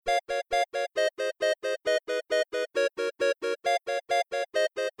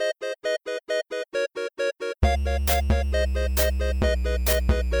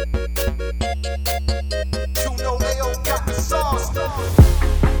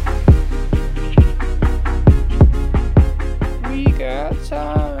We got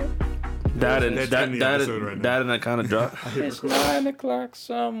time. That and I kind of dropped. It's 9 o'clock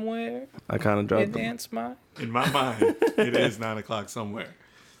somewhere. I kind of dropped In them. Ant's mind. In my mind, it is 9 o'clock somewhere.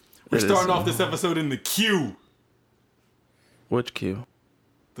 We're starting off this episode in the queue. Which queue?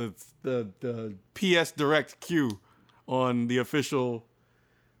 The PS Direct queue on the official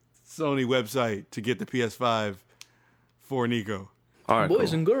Sony website to get the PS5 for Nico. All right, Boys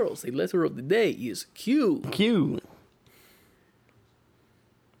cool. and girls, the letter of the day is Q. Queue.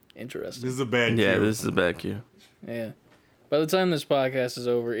 Interesting. This is a bad Yeah, queue. this is a bad queue. Yeah. By the time this podcast is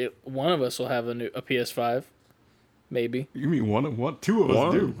over, one of us will have a PS5. Maybe. You mean two of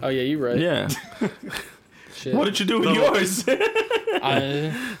us do? Oh, yeah, you're right. Yeah. Shit. What did you do with yours?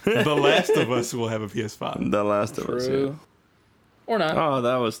 I, The Last of Us will have a PS5. The Last of Us. Yeah. true. Or not. Oh,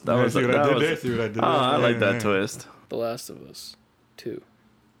 that was See what I did there? See what I did there? Oh, I like that Yeah. twist. The Last of Us 2.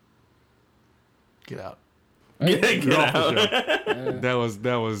 Get out. Get Get off out. the show.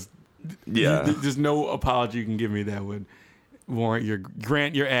 That was. Yeah. There's no apology you can give me that would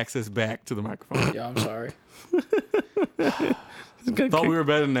grant your access back to the microphone. Yeah, I'm sorry. Thought we were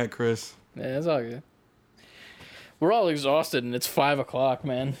better than that, Chris. Yeah, it's all good. We're all exhausted, and it's 5 o'clock,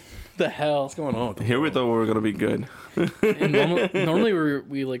 man. The hell? What's going on? Here we thought we were gonna be good. And normally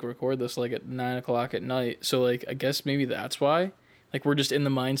we like record this like at 9 o'clock at night. So like I guess maybe that's why. Like we're just in the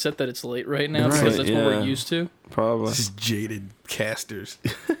mindset that it's late right now because that's what we're yeah. used to. Probably. Just jaded casters.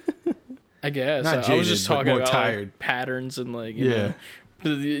 I guess. Not I was jaded, just but talking more about tired. like, patterns and like you know.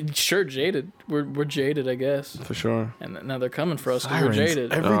 Sure, jaded. We're jaded, I guess. For sure. And now they're coming for us because we're Sirens.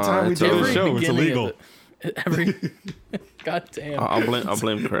 jaded. Every time we it's do over. the show, it's beginning illegal. of it. Every God damn. I'll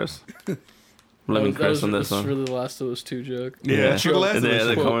blame Chris. Blaming Chris on this This is one. really the Last of Us 2 joke. Yeah, Yeah. it's for the Last of Yeah, Us.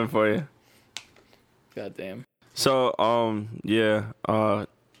 they're coming for you. God damn. So, doing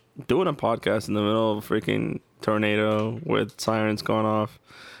a podcast in the middle of a freaking tornado with sirens going off,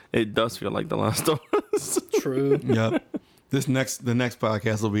 it does feel like The Last of Us. True. Yep. The next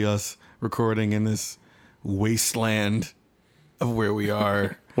podcast will be us recording in this wasteland of where we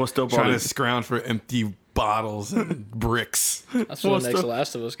are, We'll still trying probably to scrounge for empty bottles and bricks. That's what What's the next the-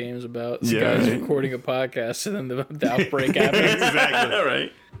 Last of Us game is about. It's Yeah, guys right. recording a podcast and then the outbreak happens. Exactly.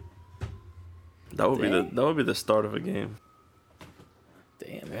 right. That would be the start of a game.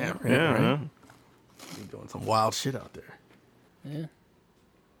 Damn, man. Yeah, right? yeah. You're doing some wild shit out there. Yeah.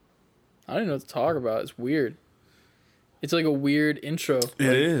 I don't even know what to talk about. It's weird. It's like a weird intro. It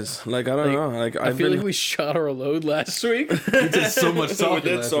is. Like I don't know. Like I feel like we shot our load last week. We did so much we talking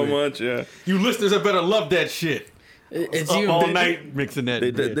did last so week. much. Yeah. You listeners, I better love that shit. It's Up you. all night mixing that.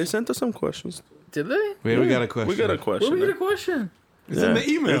 They sent us some questions. Did they? Wait, we got a question. We got a Where question. we get a question? It's in the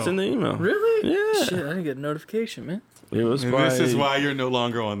email. It's in the email. Really? Yeah. Shit, I didn't get a notification, man. It was And by, this is why you're no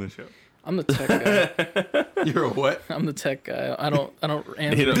longer on the show. I'm the tech guy. You're a what? I'm the tech guy. I don't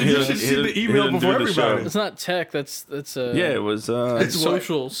answer. He don't- Did he you don't- just he see don't- the he email didn't before do the show. everybody? It's not tech. That's Yeah, it was. it's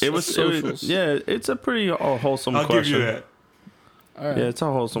socials. It was That's socials. yeah, it's a pretty wholesome I'll question. give you that. All right. Yeah, it's a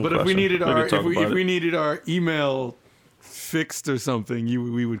wholesome But question. if we needed could talk about if it. we needed our email fixed or something,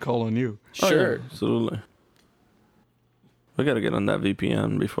 we would call on you. Oh, yeah, Sure. absolutely. We gotta get on that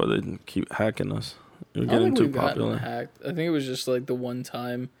VPN before they keep hacking us. We're I don't getting think too we've gotten popular. hacked. I think it was just like the one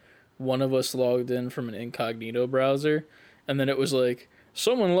time one of us logged in from an incognito browser, and then it was like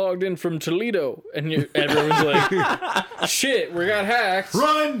someone logged in from Toledo, and everyone's like, "Shit, we got hacked."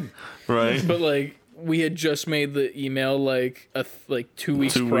 Run! Right? But like we had just made the email like 2 weeks 2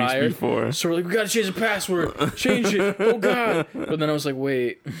 weeks prior, before. so we're like, "We gotta change the password. Change it. Oh God!" But then I was like,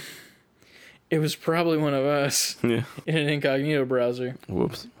 "Wait." It was probably one of us Yeah. in an incognito browser,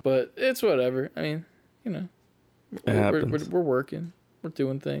 Whoops. but it's whatever. I mean, you know, It happens. we're working, we're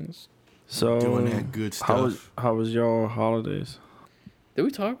doing things. So Doing that good stuff. how was your holidays? Did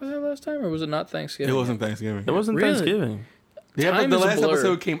we talk about that last time, or was it not Thanksgiving? It wasn't Thanksgiving. It wasn't Really? Thanksgiving. Yeah, but Time the is a last blur.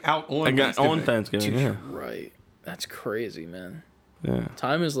 episode came out on I got on Thanksgiving. Thanksgiving. Yeah. Right. That's crazy, man. Yeah.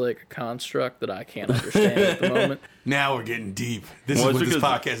 Time is like a construct that I can't understand at the moment. Now we're getting deep. This Well, is what it's this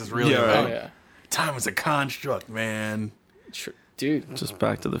because- podcast is really Yeah, about. Oh yeah, Time is a construct, man. dude. Just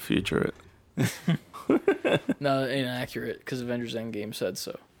Back to the Future. No, inaccurate because Avengers Endgame said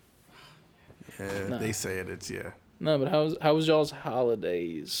so. Yeah, No. they say it. It's No, but how was y'all's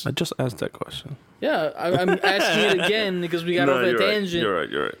holidays? I just asked that question. Yeah, I'm asking it again because we got off that you're right. tangent.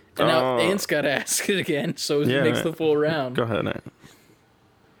 You're right. And now Ant's got to ask it again, so it Yeah, makes right. the full round. Go ahead, Ant.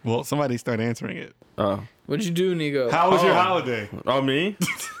 Well, somebody start answering it. Oh. What'd you do, Nico? How was your Oh. holiday? Oh, me?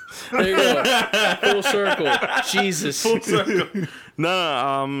 There you go. Full circle. Jesus.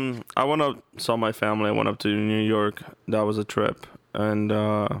 No, I went up, saw my family. I went up to New York. That was a trip. And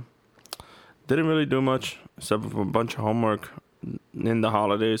didn't really do much except for a bunch of homework in the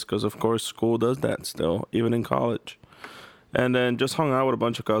holidays because, of course, school does that still, even in college. And then just hung out with a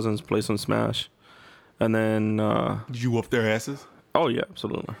bunch of cousins, played some Smash. And then... Did you whoop their asses? Oh, yeah,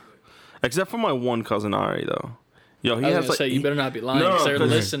 absolutely. Except for my one cousin, Ari, though. Yo, he I was has gonna say, you better not be lying because they're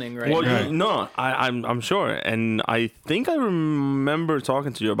listening right now. Right. No, I'm sure, and I think I remember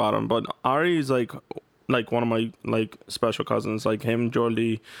talking to you about him. But Ari is like one of my special cousins. Like him,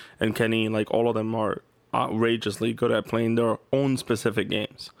 Jordy, and Kenny. Like all of them are outrageously good at playing their own specific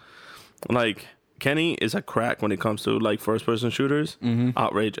games. Like Kenny is a crack when it comes to like first person shooters. Mm-hmm.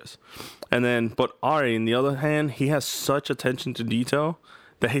 Outrageous. And then, but Ari, on the other hand, he has such attention to detail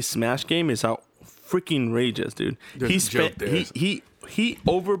that his Smash game is out. Freaking rageous, dude. He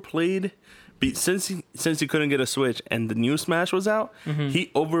overplayed since he couldn't get a Switch and the new Smash was out. Mm-hmm. He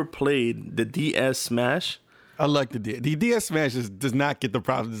overplayed the DS Smash. I like the DS. The DS Smash does not get the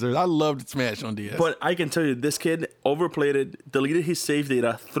props it deserves. I loved Smash on DS. But I can tell you, this kid overplayed it, deleted his save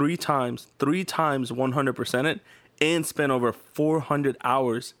data 3 times 100% it, and spent over 400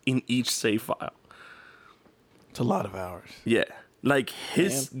 hours in each save file. It's a lot of hours. Yeah. Like,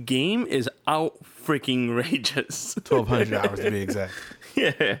 his game is out freaking rageous. 1,200 hours to be exact.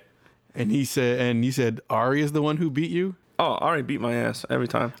 Yeah. And you said Ari is the one who beat you? Oh, Ari beat my ass every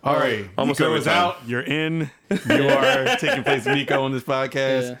time. Ari, almost Miko every is time. out. You're in. You are taking place with Miko on this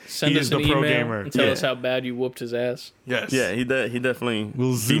podcast. Yeah. Send He us is an the pro email gamer. and tell us how bad you whooped his ass. Yes. Yeah, he definitely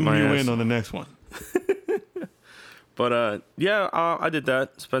We'll beat zoom my you ass. in on the next one. But I did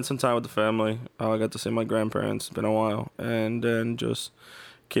that. Spent some time with the family. I got to see my grandparents. It's been a while, and then just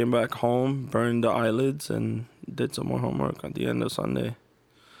came back home, burned the eyelids, and did some more homework at the end of Sunday.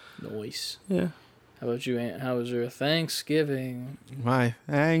 Nice. Yeah. How about you, Aunt? How was your Thanksgiving? My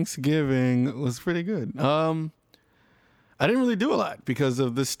Thanksgiving was pretty good. I didn't really do a lot because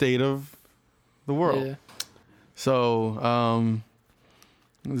of the state of the world. Yeah. So,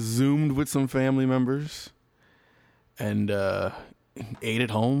 Zoomed with some family members and ate at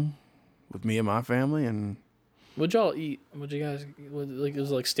home with me and my family. And What'd y'all eat? What'd you guys like? It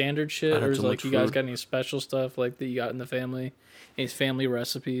was like standard shit, had or was too like much you guys food. got any special stuff like that you got in the family? Any family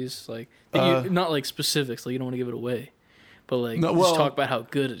recipes? Like that not like specifics, like you don't want to give it away, but like just talk about how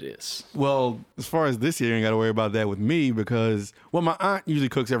good it is. well, as far as this year, you ain't got to worry about that with me because, well, my aunt usually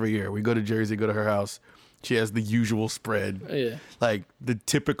cooks every year. We go to Jersey, go to her house. She has the usual spread, Yeah, like the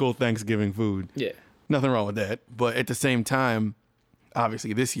typical Thanksgiving food. yeah. Nothing wrong with that. But at the same time,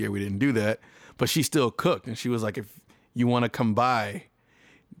 obviously this year we didn't do that. But she still cooked. And she was like, if you want to come by,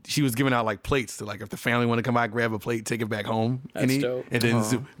 she was giving out like plates to like, if the family want to come by, grab a plate, take it back home and That's eat. dope. And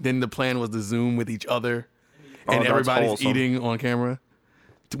then, then the plan was to Zoom with each other. And that's everybody's wholesome. eating on camera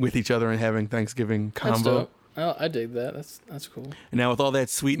with each other and having Thanksgiving That's combo. dope. Oh, I dig that. That's cool. And now with all that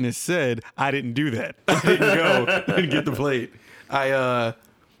sweetness said, I didn't do that. I didn't go and get the plate.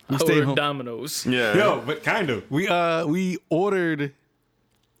 We stayed Ordered home. Domino's. Yeah. Yo, but kind of. We ordered,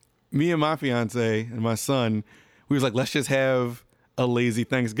 me and my fiance and my son, we was like, let's just have a lazy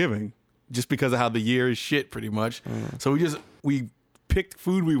Thanksgiving just because of how the year is shit pretty much. So we picked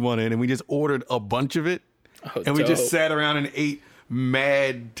food we wanted and we just ordered a bunch of it. Oh, And we just dope. sat around and ate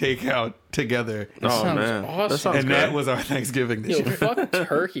mad takeout together. Oh sounds man, awesome. that sounds And good. that was our Thanksgiving this Yo, year. fuck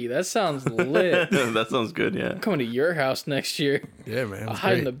turkey. That sounds lit. That sounds good. Yeah. Coming to your house next year. Yeah, man. It I'll was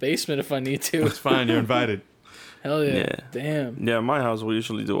hide in the great. basement if I need to. It's fine. You're invited. Hell yeah. Yeah. Damn. Yeah, my house we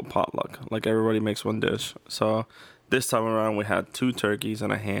usually do a potluck. Like everybody makes one dish. So this time around we had 2 turkeys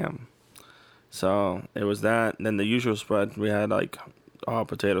and a ham. So it was that. Then the usual spread we had like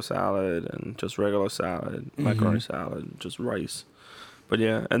potato salad and just regular salad, macaroni salad, just rice. But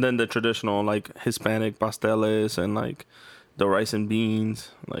yeah, and then the traditional like Hispanic pasteles and like the rice and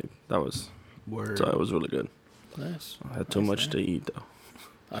beans. Like that was Word. so it was really good. Nice. I had too Nice, much man. to eat though.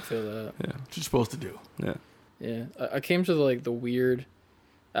 I feel that. Yeah, What you're supposed to do. yeah. Yeah. I came to the weird.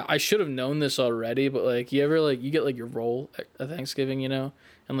 I should have known this already, but like you ever like you get like your roll at Thanksgiving, you know,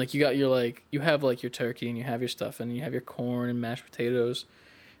 and like you got your like you have like your turkey and you have your stuff and you have your corn and mashed potatoes,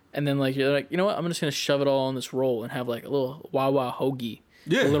 and then like you're like, you know what, I'm just gonna shove it all on this roll and have like a little Wawa hoagie,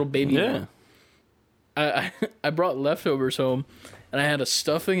 Yeah. a little baby Yeah. one. I brought leftovers home, and I had a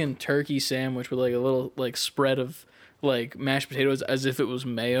stuffing and turkey sandwich with like a little like spread of like mashed potatoes as if it was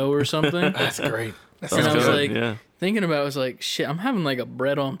mayo or something. That's great. That And I sounds was good. like, yeah. thinking about it, I was like, shit, I'm having like a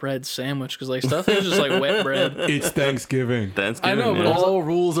bread on bread sandwich because like stuffing is just like wet bread. It's Thanksgiving. Thanksgiving. I know, but yeah. All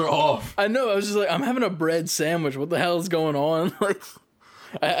rules are off. I know, I was just like, I'm having a bread sandwich. What the hell is going on? Like,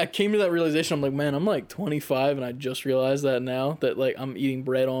 I came to that realization. I'm like, man, I'm like 25, and I just realized that now that like I'm eating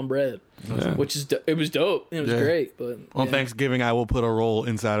bread on bread, Yeah. which is it was dope. It was Yeah. great, but On yeah. Thanksgiving, I will put a roll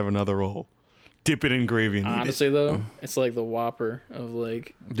inside of another roll, dip it in gravy, and eat Honestly though, it's like the Whopper of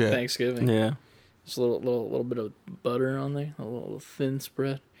like Yeah. Thanksgiving. Yeah. Just a little bit of butter on there, a little thin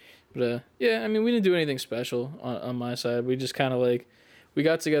spread. But yeah, I mean, we didn't do anything special on my side. We just kind of like we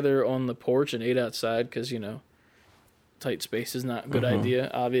got together on the porch and ate outside because tight space is not a good idea,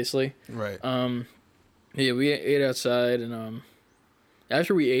 obviously. it. Right. Yeah, we ate outside, and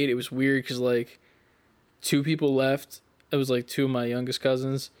after we ate, it was weird because like 2 people left. It was like 2 of my youngest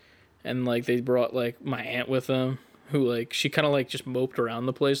cousins, and like they brought like my aunt with them, who like she kind of like just moped around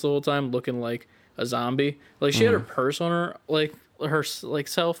the place the whole time, looking like a zombie. Like she had her purse on her like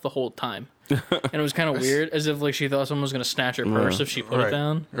self the whole time, and it was kind of weird, as if like she thought someone was gonna snatch her purse if she put it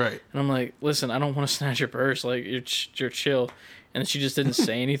down. Right. And I'm like, listen, I don't want to snatch your purse. Like, you're chill. And she just didn't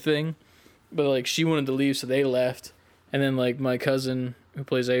say anything. But, like, she wanted to leave, so they left. And then, like, my cousin who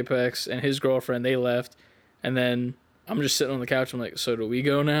plays Apex and his girlfriend, they left. And then I'm just sitting on the couch. I'm like, so do we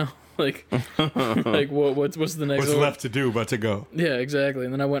go now? Like, what's the next What's one? left to do but to go? Yeah, exactly.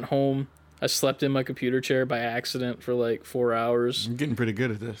 And then I went home. I slept in my computer chair by accident for, like, 4 hours. I'm getting pretty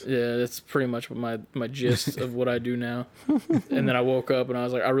good at this. Yeah, that's pretty much what my gist of what I do now. And then I woke up and I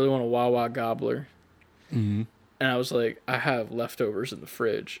was like, I really want a Wawa gobbler. Mm-hmm. And I was like, I have leftovers in the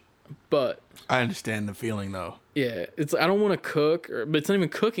fridge. But I understand the feeling, though. yeah, it's I don't want to cook, but it's not even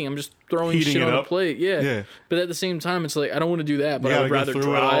cooking. I'm just throwing Heating shit it on a up? plate. Yeah. Yeah. But at the same time, it's like I don't want to do that. But You I gotta would go rather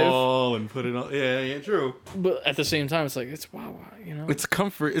through it drive. all and put it on. Yeah, true. But at the same time, it's like it's Wawa. It's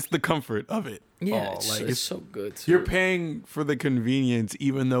comfort. It's the comfort of it. Yeah, all. it's so good. Too. You're paying for the convenience,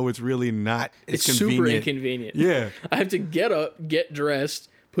 even though it's really not. It's convenient. super inconvenient. Yeah. I have to get up, get dressed,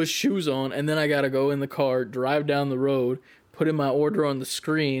 put shoes on, and then I gotta go in the car, drive down the road, put in my order on the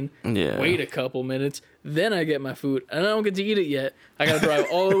screen, Yeah. wait a couple minutes, then I get my food, and I don't get to eat it yet. I gotta drive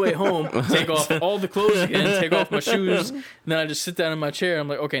all the way home, take off all the clothes again, take off my shoes, and then I just sit down in my chair. I'm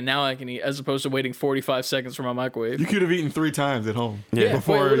like, okay, now I can eat, as opposed to waiting 45 seconds for my microwave. You could have eaten 3 times at home Yeah.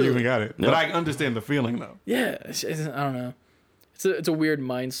 before quite you literally. even got it. But I understand the feeling, though. Yeah, I don't know. It's a weird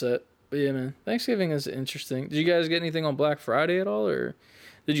mindset, but yeah, man. Thanksgiving is interesting. Did you guys get anything on Black Friday at all, or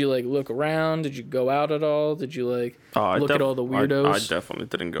did you like look around? Did you go out at all? Did you like look at all the weirdos? I definitely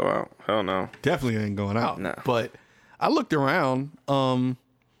didn't go out. Hell no. Definitely ain't going out. No. But I looked around.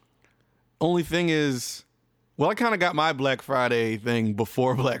 Only thing is, well, I kind of got my Black Friday thing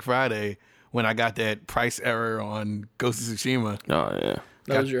before Black Friday when I got that price error on Ghost of Tsushima. Oh yeah.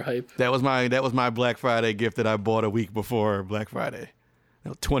 That was your hype. That was my Black Friday gift that I bought a week before Black Friday.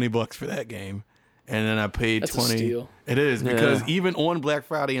 $20 for that game, and then I paid That's a 20. steal. It is because Yeah. even on Black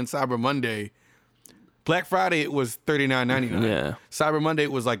Friday and Cyber Monday, Black Friday it was $39.99. Yeah. Cyber Monday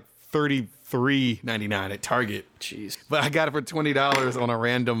it was like $33.99 at Target. Jeez, But I got it for $20 on a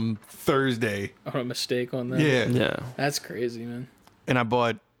random Thursday. I a mistake on that. Yeah. Yeah. That's crazy, man. And I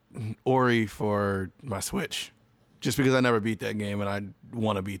bought Ori for my Switch. Just because I never beat that game and I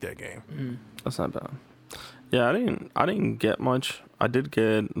want to beat that game. That's not bad. Yeah, I didn't get much. I did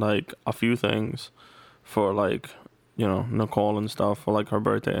get like a few things for like, Nicole and stuff for like her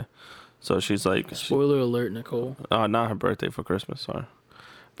birthday. So she's like Spoiler alert, Nicole. not her birthday, for Christmas, sorry.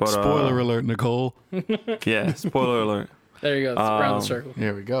 But Spoiler alert, Nicole. Yeah, spoiler alert. There you go. It's around the circle.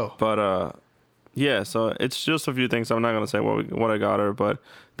 Here we go. But yeah, so it's just a few things. I'm not gonna say what I got her, but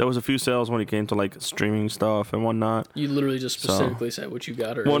there was a few sales when it came to like streaming stuff and whatnot. You literally just specifically said what you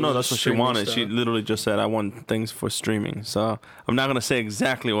got her. Well, It no, was that's what she streaming wanted. stuff. She literally just said, "I want things for streaming." So I'm not gonna say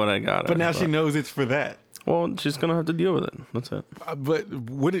exactly what I got her. But now she knows it's for that. Well, she's gonna have to deal with it. That's it. But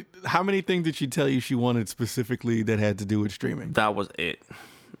how many things did she tell you she wanted specifically that had to do with streaming? That was it.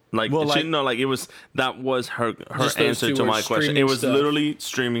 Like, Well, she, like- no, like it was, that was her Just those answer two to my words, question. It streaming was stuff. literally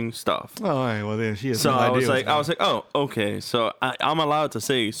streaming stuff. Oh, all right. Well, then she has So no I idea was what's like, oh, okay. So I'm allowed to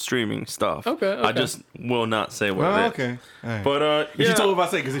say streaming stuff. Okay, I okay. just will not say what Oh, it is. okay. All right. But If yeah. she told if I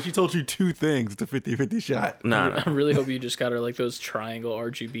say because if she told you 2 things, it's a 50-50 shot. Nah, I really hope you just got her like those triangle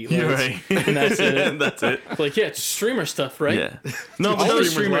RGB lights. you're right. And that's it. That's it. Like, yeah, it's streamer stuff, right? Yeah. No, All but the there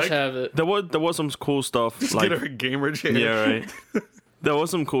was, streamers like- have it. there was some cool stuff. Get Like, her a gamer chair. yeah, right. There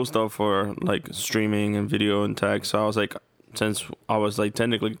was some cool stuff for like streaming and video and tech. So I was like, since I was like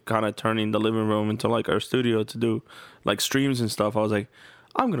technically kind of turning the living room into like our studio to do like streams and stuff, I was like,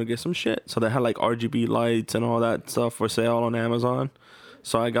 I'm gonna get some shit. So they had like RGB lights and all that stuff for sale on Amazon.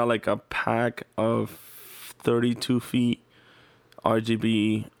 So I got like a pack of 32 feet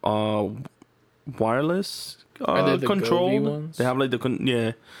RGB wireless Are they the control. Govee ones? They have like the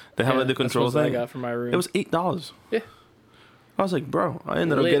they have like the control that's what I thing. got for my room. It was $8. Yeah. I was like, bro, I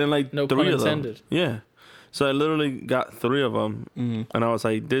ended up Lit. getting like No 3 pun of them. intended. Yeah. So I literally got 3 of them, and I was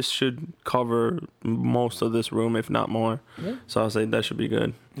like, this should cover most of this room, if not more. Yeah. So I was like, that should be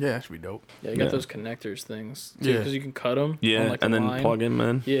good. Yeah, that should be dope. Yeah, you got Yeah. those connectors things. Yeah. Because you can cut them. Yeah, on like and a then line. plug in,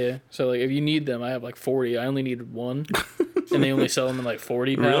 man. Yeah. So like if you need them, I have like 40. I only need one. And they only sell them in like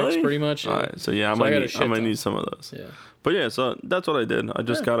 40 packs Really? pretty much. Yeah. All right, so yeah, So I got a I shit might ton. need some of those. Yeah. But yeah, so that's what I did. I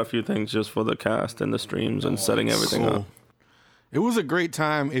just got a few things just for the cast and the streams and setting everything up. It was a great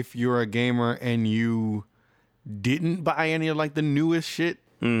time if you're a gamer and you didn't buy any of like the newest shit.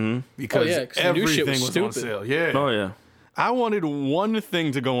 Mm-hmm. Because yeah, 'cause the new everything shit was was on stupid. sale. Yeah. Oh yeah, I wanted one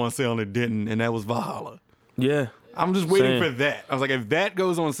thing to go on sale and it didn't, and that was Valhalla. yeah. I'm just waiting Same. for that. I was like, if that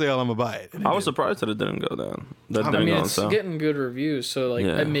goes on sale, I'm gonna buy it. And it I was didn't. surprised that it didn't go down. That I didn't I mean, go on it's sale. getting good reviews, so like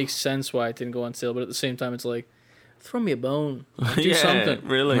Yeah. it makes sense why it didn't go on sale. But at the same time, it's like, throw me a bone, Like, do yeah, something.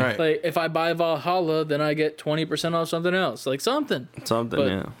 really, Right. Like if I buy Valhalla, then I get 20% off something else, like something. something. But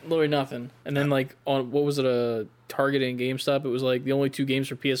yeah, literally nothing. And then like on what was it, a Target and GameStop? It was like the only 2 games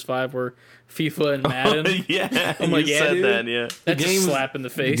for PS5 were FIFA and Madden. yeah. I'm like, you yeah, said dude. that, yeah. That's games- a slap in the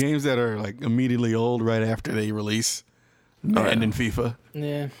The face. games that are like immediately old right after they release Madden and FIFA.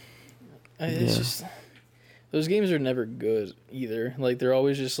 Yeah. It's Yeah. just those games are never good either. Like they're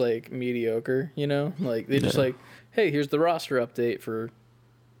always just like mediocre, you know? Like they just Yeah. like, hey, here's the roster update for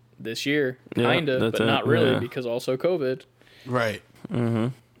this year, Yeah, kinda, that's but it, not really yeah. because also COVID. Right.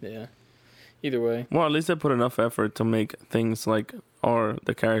 Yeah. Either way. Well, at least they put enough effort to make things like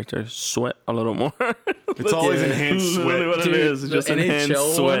the characters sweat a little more. It's always Yeah. enhanced Literally sweat. what it Dude, is. the Just enhanced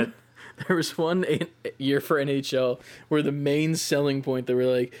NHL sweat. one, there was one year for NHL where the main selling point they were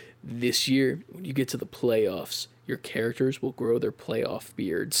like, this year when you get to the playoffs, your characters will grow their playoff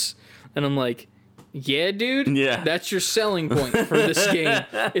beards. And I'm like, yeah, dude. Yeah. That's your selling point for this game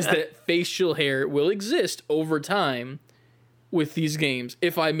is that facial hair will exist over time with these games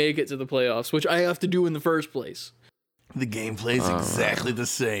if I make it to the playoffs, which I have to do in the first place. The gameplay is exactly the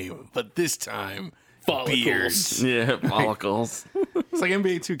same, but this time, Follicles. beards. Yeah, follicles. It's like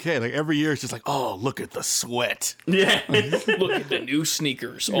NBA 2K. Like every year, it's just like, oh, look at the sweat. yeah. Look at the new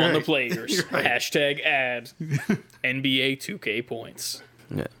sneakers on the Right. players. Right. Hashtag ad. NBA 2K points.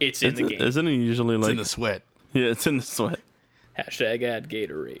 yeah. It's in the game. Isn't it usually It's like in the sweat. yeah, it's in the sweat. Hashtag ad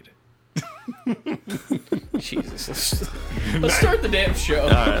Gatorade. Jesus. Let's start the damn show. All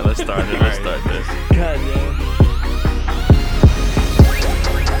right, let's start it. Let's start this. God damn.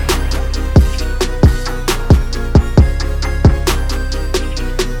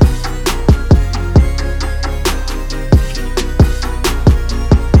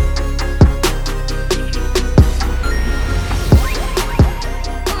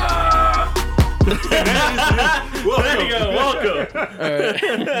 There you go. Welcome.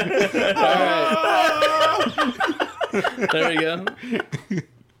 There we go.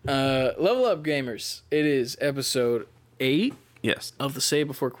 Level Up Gamers. It is episode 8 Yes. of the Say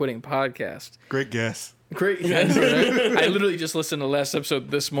Before Quitting podcast. Great guess. Great. Yes, right? I literally just listened to the last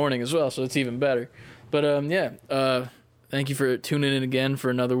episode this morning as well, so it's even better. But thank you for tuning in again for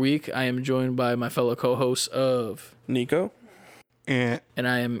another week. I am joined by my fellow co-hosts of, Nico. And and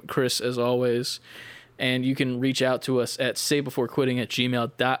I am Chris as always. And you can reach out to us at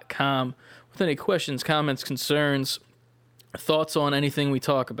saybeforequitting@gmail.com with any questions, comments, concerns, thoughts on anything we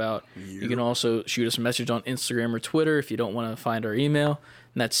talk about. You can also shoot us a message on Instagram or Twitter if you don't want to find our email.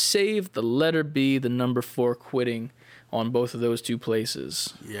 And that's save the letter B, the number 4 quitting on both of those 2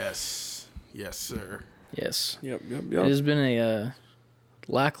 places. yes. Yes, sir. Yes. Yep. It has been a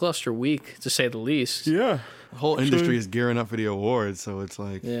lackluster week, to say the least. Yeah. The whole industry is gearing up for the awards, so it's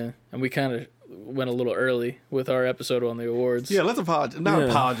like, Yeah. And we kind of went a little early with our episode on the awards. yeah, let's apologize. Not Yeah.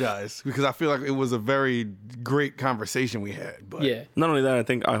 apologize, because I feel like it was a very great conversation we had. But Yeah. Not only that,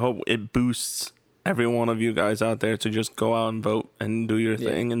 I hope it boosts every one of you guys out there to just go out and vote and do your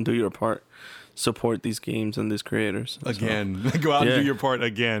thing and do your part. Support these games and these creators. again, go out and Yeah. do your part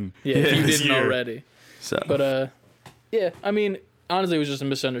again. Yeah, if you this didn't year. already. So But yeah, I mean, honestly, it was just a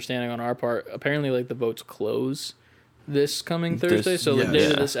misunderstanding on our part. Apparently, like the votes close this coming Thursday, so the yes. day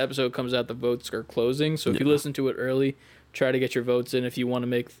that Yeah. this episode comes out, the votes are closing. So if you listen to it early, try to get your votes in if you want to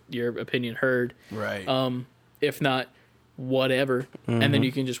make your opinion heard. Right. If not, whatever, and then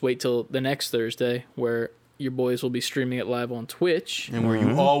you can just wait till the next Thursday where your boys will be streaming it live on Twitch. and where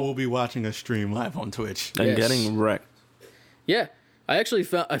you all will be watching a stream live on Twitch. and Yes. getting wrecked. Yeah. I actually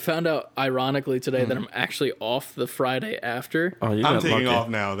found out ironically today that I'm actually off the Friday after. Oh, you I'm got taking lucky. off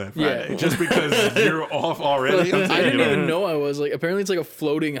now that Yeah. Friday. Just because you're off already. I'm I taking didn't off. even know I was like. Apparently, it's like a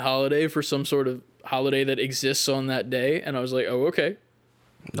floating holiday for some sort of holiday that exists on that day, and I was like, oh, okay.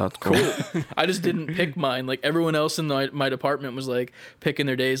 That's cool. I just didn't pick mine. Like everyone else in my department was like picking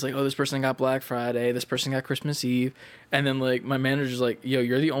their days. Like, oh, this person got Black Friday. This person got Christmas Eve. And then like my manager's like, yo,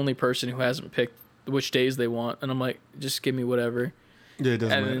 you're the only person who hasn't picked which days they want. And I'm like, just give me whatever. Yeah, it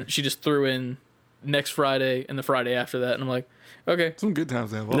doesn't And matter. then she just threw in next Friday and the Friday after that. And I'm like, okay. Some good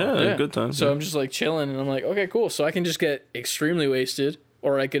times to have off. Yeah, good time. So I'm just like chilling. And I'm like, okay, cool. So I can just get extremely wasted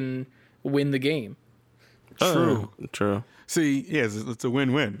or I can win the game. True. See, yes, it's a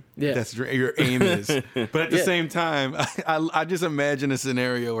win-win. Yeah. That's your aim is. But at the Yeah. same time, I just imagine a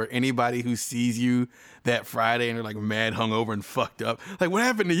scenario where anybody who sees you that Friday and they're like mad hungover and fucked up, like, what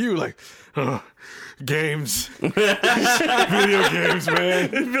happened to you? Like, games, video games, man.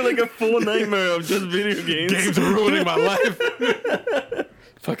 It'd be like a full nightmare of just video games. Games are ruining my life.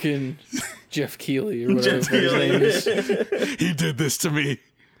 Fucking Jeff Keighley or whatever his name is. He did this to me.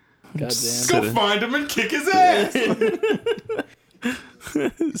 Goddamn. Go find him and kick his ass.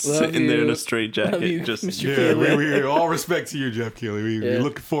 Sitting there in you. a straight Love jacket, you, just Mr. Yeah, Keighley. we all respect to you, Jeff Keighley. We Yeah.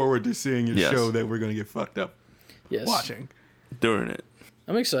 look forward to seeing your Yes. show that we're going to get fucked up Yes. watching. doing it.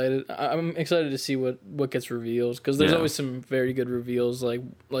 I'm excited. I'm excited to see what gets revealed because there's Yeah. always some very good reveals, like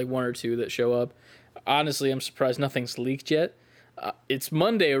one or two that show up. Honestly, I'm surprised nothing's leaked yet. It's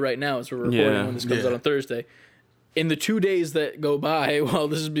Monday right now as we're recording Yeah. when this comes Yeah. out on Thursday. In the 2 days that go by while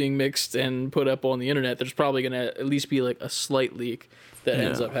this is being mixed and put up on the internet, there's probably going to at least be like a slight leak that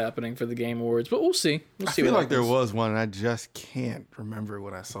ends Yeah. up happening for the Game Awards. But we'll see. We'll I see feel what like there happens. was one, and I just can't remember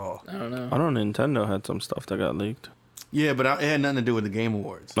what I saw. I don't know. I know Nintendo had some stuff that got leaked. Yeah, but it had nothing to do with the Game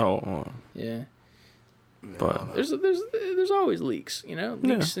Awards. Oh, Yeah. but There's always leaks, you know?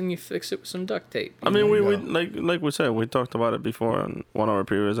 Leaks and you fix it with some duct tape. I mean, we Yeah. like we said, we talked about it before on one of our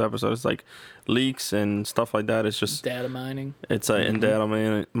previous episodes. Like leaks and stuff like that. It's just Data mining. it's like in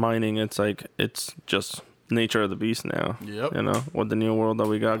data mining. It's like it's just nature of the beast now. Yep. You know, with the new world that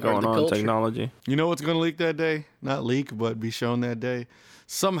we got Part of going the on, culture. technology. You know what's going to leak that day? Not leak, but be shown that day.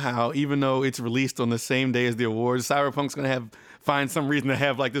 Somehow, even though it's released on the same day as the awards, Cyberpunk's going to find some reason to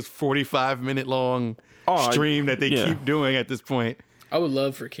have like this 45-minute long stream that they keep doing at this point. I would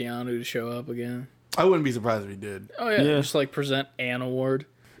love for Keanu to show up again. I wouldn't be surprised if he did. Oh yeah, Yeah. just like present an award.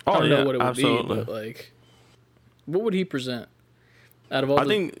 Oh, I don't yeah, know what it would absolutely. be, but like, what would he present out of all I the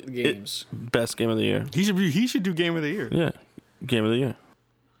think games? Best game of the year. He should do Game of the Year. Yeah, game of the year.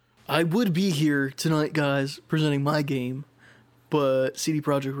 I would be here tonight, guys, presenting my game, but CD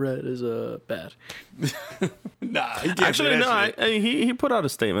Projekt Red is bad. Nah, he can't Actually, say no. that shit. He put out a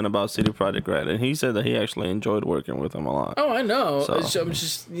statement about CD Projekt Red, and he said that he actually enjoyed working with him a lot. Oh, I know. So- I'm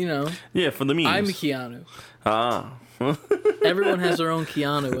just Yeah, for the memes. I'm Keanu. Ah, Everyone has their own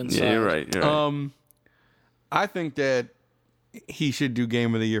Keanu inside. yeah, you're right. You're right. I think that he should do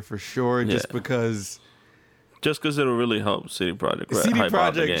Game of the Year for sure, just Yeah. because Just because it'll really help CD Projekt Red CD hype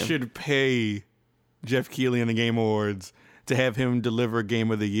out the Projekt game. should pay Jeff Keighley in the Game Awards to have him deliver Game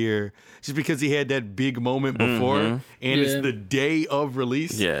of the Year, just because he had that big moment before, and Yeah. it's the day of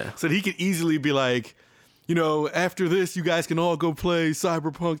release. Yeah. So that he could easily be like, you know, after this, you guys can all go play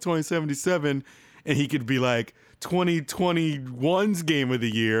Cyberpunk 2077, and he could be like 2021's Game of the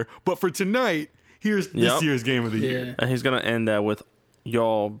Year, but for tonight, here's this Yep. year's Game of the Year. Yeah. And he's gonna end that with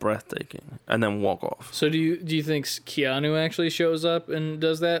y'all breathtaking, and then walk off. So do you think Keanu actually shows up and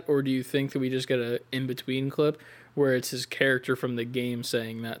does that, or do you think that we just get a in between clip where it's his character from the game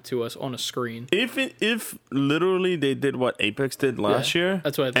saying that to us on a screen? If literally they did what Apex did last Yeah, year,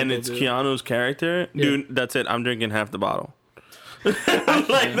 that's what I think and they'll it's do. Keanu's character, dude, that's it. I'm drinking half the bottle. Like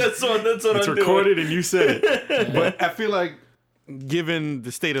that's what It's I'm recorded and you said it. But I feel like, given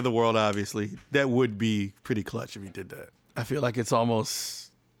the state of the world, obviously, that would be pretty clutch if he did that. I feel like it almost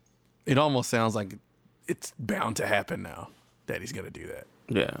sounds like it's bound to happen now that he's going to do that.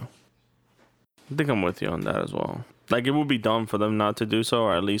 Yeah. I think I'm with you on that as well. Like, it would be dumb for them not to do so,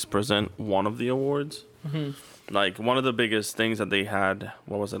 or at least present one of the awards. Mm-hmm. Like, one of the biggest things that they had,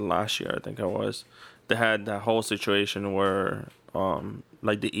 what was it, last year, I think it was, they had that whole situation where,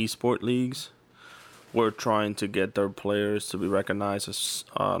 like, the esport leagues were trying to get their players to be recognized as,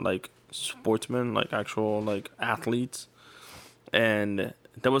 like, sportsmen, like, actual, like, athletes. And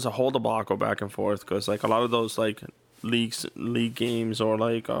there was a whole debacle back and forth, because, like, a lot of those, like, league games or,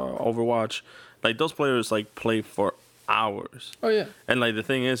 like, Overwatch, like, those players, like, play for hours. Oh yeah. And, like, the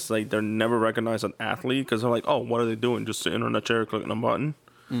thing is, like, they're never recognized an athlete, because they're like, oh, what are they doing? Just sitting on a chair clicking a button?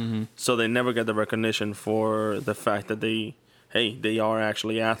 Mm-hmm. So they never get the recognition for the fact that they are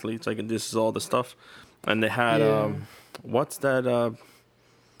actually athletes. Like, this is all the stuff. And they had, Yeah. what's that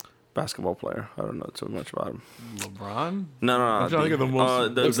basketball player? I don't know too much about him. LeBron? No. I'm trying to think of the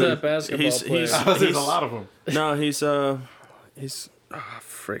most- What's that basketball player? There's a lot of them. No, he's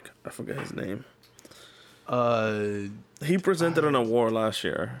Frick, I forget his name. Uh, He presented an award last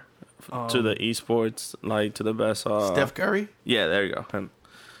year to the esports, like to the best. Steph Curry. Yeah, there you go. Him.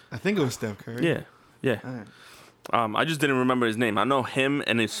 I think it was Steph Curry. Yeah. All right. I just didn't remember his name. I know him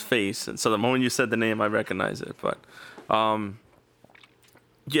and his face, and so the moment you said the name, I recognize it. But,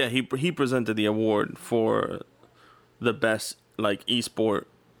 yeah, he presented the award for the best like esport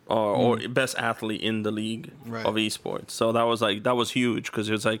or best athlete in the league Right. of esports. So that was huge because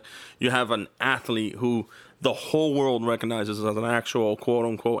it was like you have an athlete who the whole world recognizes as an actual quote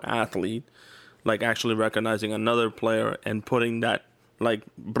unquote athlete, like actually recognizing another player and putting that, like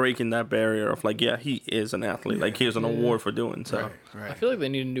breaking that barrier of like, yeah, he is an athlete. Like here's an award for doing so. Right. I feel like they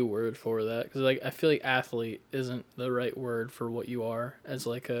need a new word for that because like I feel like athlete isn't the right word for what you are as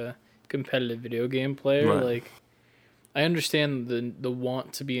like a competitive video game player. Right. Like I understand the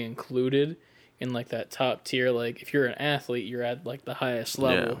want to be included in like that top tier. Like if you're an athlete, you're at like the highest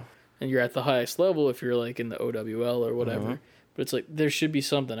level, Yeah. and you're at the highest level if you're like in the OWL or whatever. But it's like there should be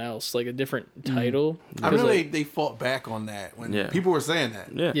something else, like a different title. I 'Cause, know like, they fought back on that when Yeah. people were saying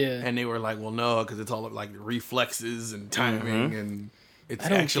that. Yeah. yeah. And they were like, well, no, because it's all like reflexes and timing and it's I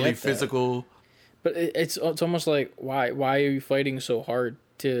don't actually get that. physical. But it's almost like why are you fighting so hard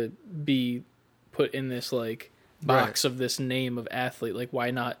to be put in this like box of this name of athlete? Like why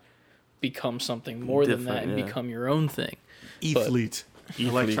not become something more than that Different, and yeah. become your own thing? Ethlete. Ethlete.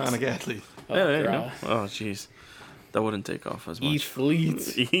 Electronic athlete. Oh, Yeah, there you go. God. Oh, jeez. That wouldn't take off as much.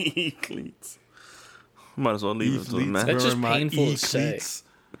 Athlete. E-cleats. Might as well leave it to the Eathletes. man. That's just Remember my painful to say. E-cleats?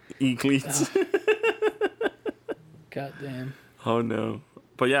 E-cleats. God damn. Oh, no.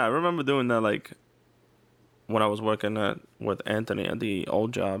 But yeah, I remember doing that, like, when I was working with Anthony at the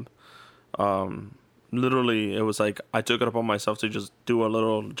old job. Literally, it was like, I took it upon myself to just do a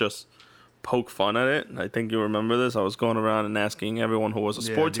little, just poke fun at it. I think you remember this. I was going around and asking everyone who was a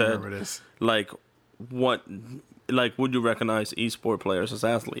Yeah, I sports do head, remember this. like, would you recognize esport players as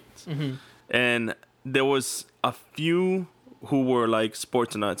athletes? And there was a few who were like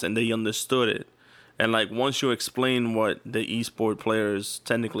sports nuts and they understood it. And like once you explain what the esport players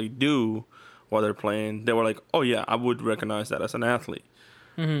technically do while they're playing, they were like, oh yeah, I would recognize that as an athlete.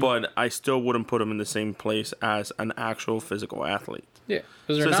 But I still wouldn't put them in the same place as an actual physical athlete. Yeah.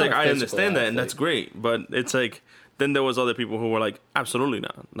 So So it's like I understand that and that's great, but it's like then there was other people who were like, absolutely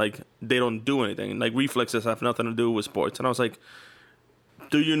not. Like they don't do anything. Like reflexes have nothing to do with sports. And I was like,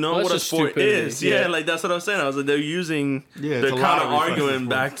 do you know Well, what a that's just sport stupidity. is? Yeah, Yeah. like that's what I was saying. I was like, they're using Yeah, it's they're a kind lot of of reflexes arguing in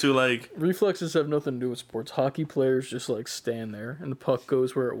back to like Reflexes have nothing to do with sports. Hockey players just like stand there and the puck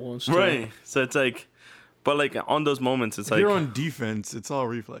goes where it wants to. right. So it's like but like on those moments it's If like you're on defense, it's all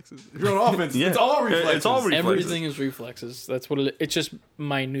reflexes. If you're on offense, Yeah. it's all Yeah, reflexes. it's all reflexes. Everything is reflexes. That's what it's just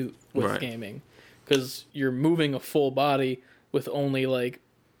minute with Right. gaming because you're moving a full body with only like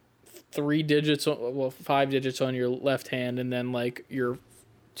 5 digits on your left hand and then like your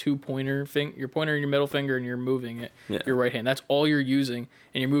your pointer and your middle finger and you're moving it Yeah. your right hand. That's all you're using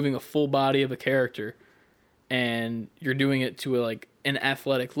and you're moving a full body of a character and you're doing it to like an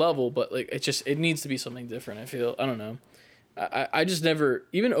athletic level, but like it needs to be something different. I feel I don't know. I just never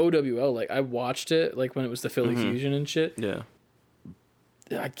even OWL like I watched it like when it was the Philly Fusion and shit. yeah.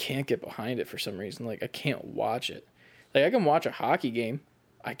 I can't get behind it for some reason. Like I can't watch it. Like I can watch a hockey game.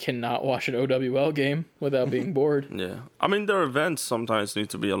 I cannot watch an OWL game without being bored. Yeah. I mean, their events sometimes need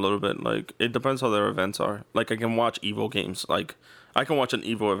to be a little bit like, it depends how their events are. Like, I can watch Evo games. Like, I can watch an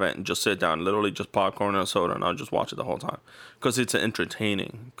Evo event and just sit down, literally just popcorn and a soda, and I'll just watch it the whole time. Because it's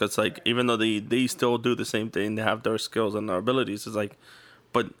entertaining. Because, like, even though they still do the same thing, they have their skills and their abilities, it's like,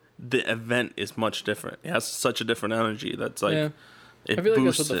 but the event is much different. It has such a different energy that's like, Yeah. it I feel like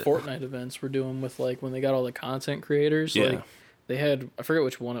that's boosts what the it. Fortnite events were doing with like when they got all the content creators. Yeah. Like they had I forget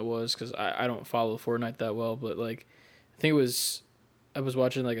which one it was because I don't follow Fortnite that well, but like I think it was I was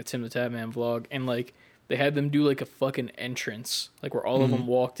watching like a Tim the Tatman vlog and like they had them do like a fucking entrance like where all of them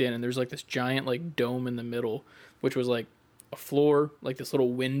walked in and there's like this giant like dome in the middle which was like a floor like this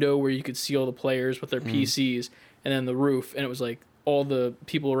little window where you could see all the players with their PCs and then the roof and it was like all the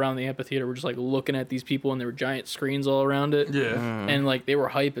people around the amphitheater were just like looking at these people and there were giant screens all around it Yeah. and like they were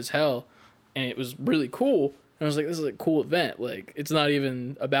hype as hell and it was really cool and I was like this is a cool event like it's not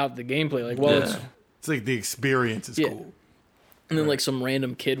even about the gameplay like well it's Yeah. It's like the experience is Yeah. cool. and then like some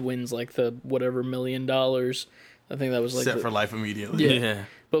random kid wins like the whatever $1 million I think that was like Set the- for life immediately. Yeah. Yeah.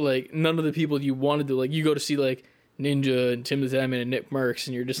 but like none of the people you wanted to like you go to see like Ninja and Tim the Tatman and Nick Merckx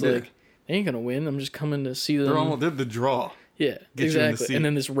and you're just Yeah. like they ain't gonna win I'm just coming to see them They're the draw. yeah get you in the exactly seat. and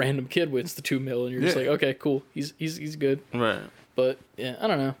then this random kid wins the $2 million and you're just Yeah. like okay cool he's good. Right. But yeah, I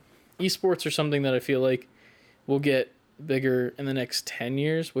don't know. Esports are something that I feel like will get bigger in the next 10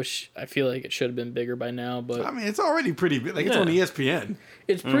 years, which I feel like it should have been bigger by now, but I mean, it's already pretty big. Like, it's Yeah. on ESPN.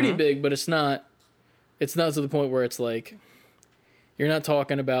 it's pretty big, but it's not to the point where it's like you're not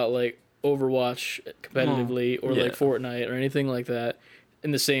talking about like Overwatch competitively or Yeah. like Fortnite or anything like that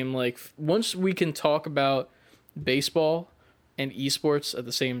in the same like once we can talk about baseball and esports at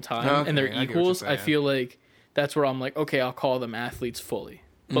the same time Okay, and they're I get what you're equals, I saying. feel like that's where I'm like, okay, I'll call them athletes fully.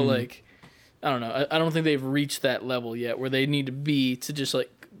 But like I don't know. I don't think they've reached that level yet where they need to be to just like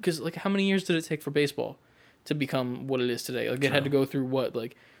because like how many years did it take for baseball to become what it is today? Like it had to go through what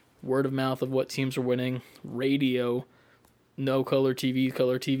like word of mouth of what teams are winning, radio, no color TV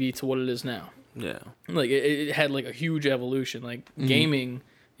to what it is now. Yeah. Like it had like a huge evolution. Like gaming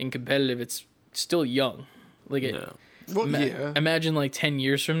and competitive, it's still young. Like it. Yeah. Well, yeah. Imagine like 10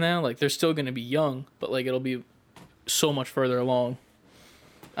 years from now, like they're still going to be young, but like it'll be so much further along.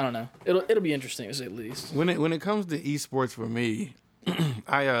 I don't know. It'll be interesting to say the least. When it comes to esports for me,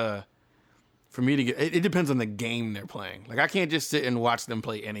 for me to get it depends on the game they're playing. Like I can't just sit and watch them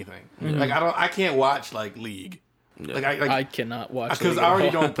play anything. Like I can't watch like League. Yeah. Like I cannot watch because League I at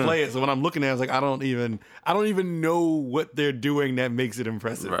already all. don't play it. So when I'm looking at it, it's like I don't even know what they're doing that makes it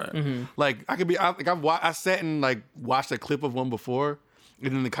impressive. Right. Like I sat and like watched a clip of one before,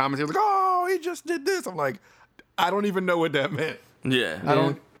 and then the comments was like, "Oh, he just did this." I'm like, I don't even know what that meant.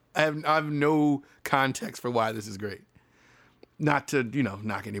 Yeah. I have no context for why this is great. Not to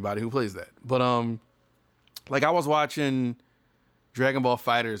knock anybody who plays that, but like I was watching Dragon Ball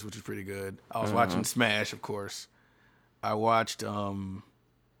Fighters, which is pretty good. I was watching Smash, of course. I watched when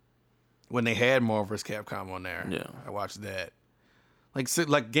they had Marvel vs. Capcom on there. Yeah. I watched that.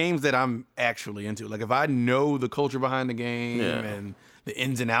 Like games that I'm actually into. Like if I know the culture behind the game Yeah. and the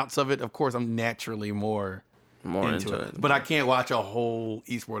ins and outs of it, of course I'm naturally more into it. But I can't watch a whole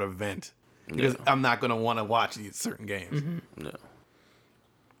esport event because I'm not gonna want to watch these certain games. Yeah.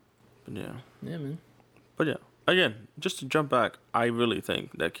 But yeah. Yeah, man. But yeah. Again, just to jump back, I really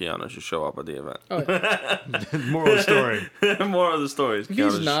think that Keanu should show up at the event. Oh, yeah. Moral of the story. More of the stories. If Keanu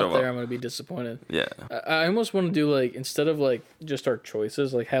he's should not show there, up. I'm gonna be disappointed. Yeah. I almost want to do like instead of like just our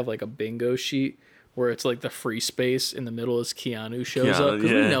choices, like have like a bingo sheet where it's like the free space in the middle as Keanu shows Keanu, up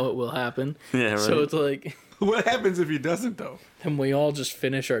because yeah. we know it will happen. Yeah, So right. it's like, What happens if he doesn't though? and we all just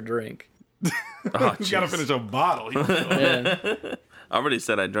finish our drink. Oh, You gotta jeez. finish a bottle. Yeah. I already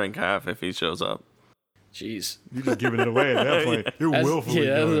said I drank half if he shows up. Jeez. You're just giving it away at that point. You're willfully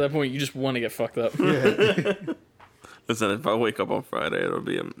At doing it. that point, you just want to get fucked up. Yeah. Listen, if I wake up on Friday, it'll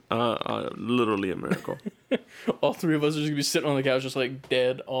be literally a miracle. All three of us are just gonna be sitting on the couch, just like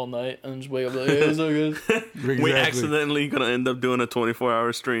dead all night, and just wake up like, "Hey, it's so good." Exactly. We accidentally gonna end up doing a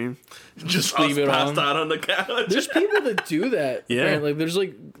 24-hour stream. Just leave us it passed on. out on the couch. There's people that do that. Yeah. Right? Like there's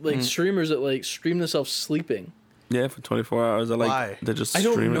like streamers that like stream themselves sleeping. Yeah, for 24 hours. Why? They just I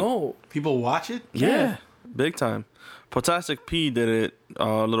don't stream it. know. People watch it. Yeah, big time. Potastic P did it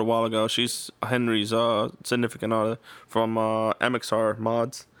a little while ago. She's Henry's significant other from MXR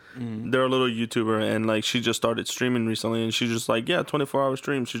Mods. They're a little YouTuber, and like she just started streaming recently, and she's just like, 24-hour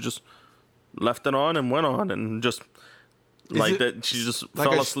stream. She just left it on and went on, and just like it that. She just like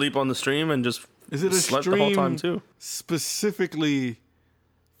fell a- asleep on the stream and just Is it a slept stream the whole time too. specifically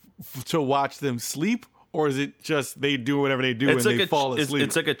to watch them sleep, or is it just they do whatever they do It's and like they fall it's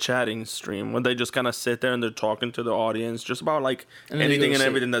asleep? like a chatting stream where they just kind of sit there and they're talking to the audience just about like And then they go anything to and sleep.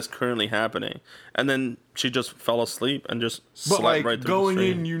 everything that's currently happening. And then she just fell asleep and just but slept like right through going the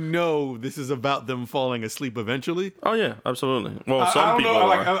stream. in, you know, this is about them falling asleep eventually. Oh yeah, absolutely. Well, I some don't people know.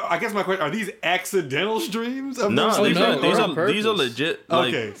 Like, are. I guess my question: are these accidental streams? Of No, them these sleeping? are these on are these are purpose. legit. Like,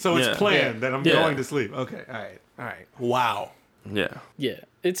 Okay, so it's yeah. planned that I'm Yeah. going to sleep. Okay, all right. Wow. Yeah, Yeah,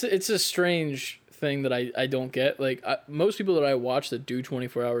 it's a strange thing that I don't get. Like most people that I watch that do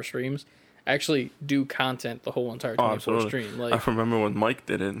 24-hour streams actually do content the whole entire oh, 24 absolutely. stream. I Like remember when Mike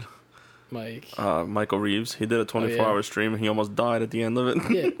did it. Mike. Michael Reeves. He did a 24-hour stream and he almost died at the end of it.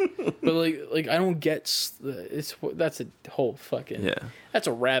 Yeah, but like I don't get that's a whole fucking Yeah, that's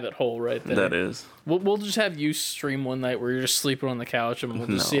a rabbit hole right there. that is. We'll just have you stream one night where you're just sleeping on the couch and we'll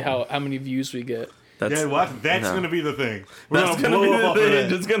just No. see how many views we get. That's Yeah, watch. That's no. going to be the thing. We're That's going to gonna blow be up the off of thing.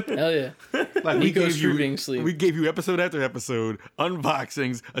 that. Just gonna. Hell yeah. Like Nico streaming sleep. We gave you episode after episode,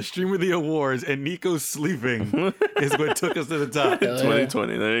 unboxings, a stream of the awards, and Nico sleeping is what took us to the top. Hell yeah.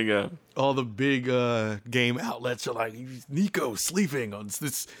 2020. There you go. All the big game outlets are like, Nico sleeping on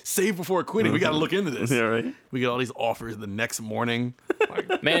this save before quitting. We got to look into this. Yeah, right. We get all these offers the next morning. Like,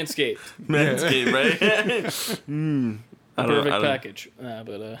 Manscaped. Manscaped, right? Perfect package.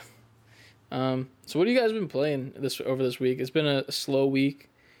 So what have you guys been playing over this week? It's been a slow week.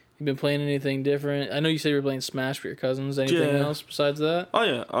 You been playing anything different? I know you said you were playing Smash with your cousins. Anything Yeah. else besides that? Oh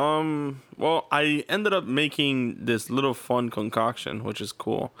yeah. Well, I ended up making this little fun concoction, which is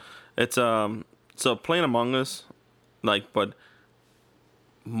cool. It's so playing Among Us, like, but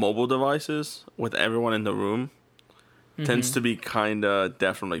mobile devices with everyone in the room tends to be kind of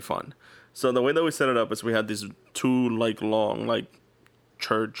definitely fun. So the way that we set it up is we had these two like long like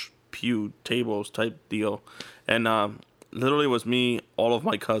church pew tables type deal, and literally it was me, all of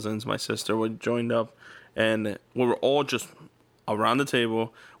my cousins, my sister were joined up, and we were all just around the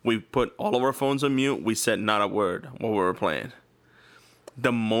table. We put all of our phones on mute. We said not a word while we were playing.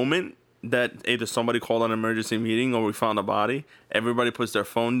 The moment that either somebody called an emergency meeting or we found a body, everybody puts their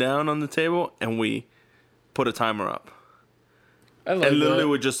phone down on the table and we put a timer up. I like And literally that.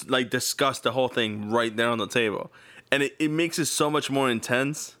 would just like discuss the whole thing right there on the table. And it makes it so much more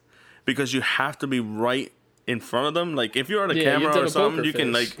intense because you have to be right in front of them. Like if you're at a Yeah, you have camera to or have a something, poker you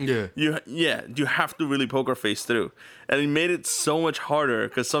can face. like you have to really poker face through. And it made it so much harder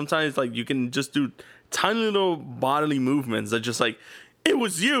because sometimes like you can just do tiny little bodily movements that just like it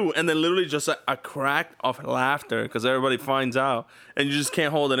was you, and then literally just a crack of laughter because everybody finds out, and you just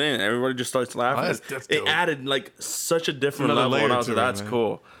can't hold it in. Everybody just starts laughing. that's it dope. added like such a different Another level, and layer I was to like, it, "That's man.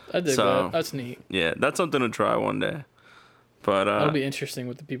 cool." I dig So- that. That's neat. Yeah, that's something to try one day. But That'll be interesting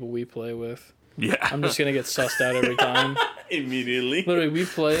with the people we play with. yeah, I'm just gonna get sussed out every time. immediately. Literally, we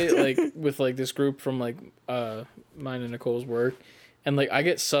play like with like this group from like mine and Nicole's work, and like I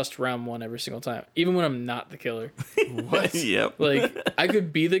get sussed round one every single time, even when I'm not the killer. Yep. Like I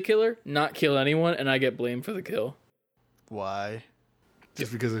could be the killer, not kill anyone, and I get blamed for the kill. Why?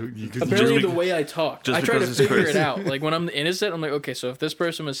 Just because you could Apparently, be- the way I talk, just I try to because it's figure Chris. it out. Like when I'm the innocent, I'm like, okay, so if this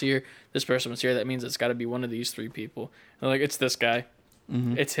person was here, this person was here, that means it's got to be one of these three people. And like, it's this guy.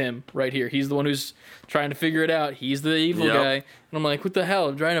 It's him right here. He's the one who's trying to figure it out. He's the evil Yep. guy. And I'm like, what the hell?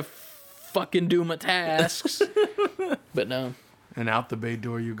 I'm trying to fucking do my tasks. But no, and out the bay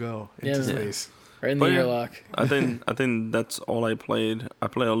door you go into Yeah. space. right in the But yeah. airlock. I think that's all I played. I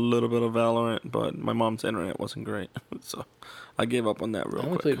played a little bit of Valorant, but my mom's internet wasn't great, so I gave up on that I real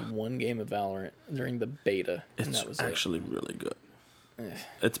only quick. played one game of Valorant during the beta, and It's that was actually really good.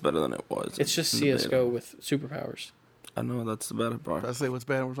 It's better than it was. it. It's just in the beta. CS:GO with superpowers. I know that's the better part. I say, what's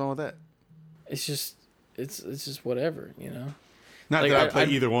bad? What's wrong with that? It's just whatever, you know. Not Like, that I play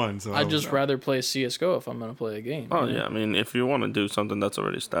I'd- either one. So I I'd don't just know. rather play CS:GO if I'm gonna play a game. Oh you know? yeah, I mean, if you want to do something that's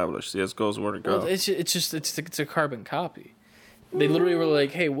already established, CS:GO's where to go. Well, it's a carbon copy. They literally were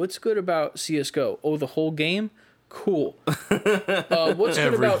like, "Hey, what's good about CS:GO? Oh, the whole game, cool. What's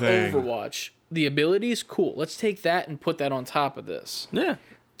good about Everything. Overwatch? The abilities, cool. Let's take that and put that on top of this. Yeah,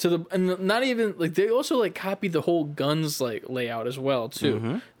 And not even like they also like copied the whole guns like layout as well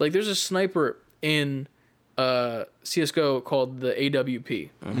too. Like there's a sniper in CS:GO called the AWP,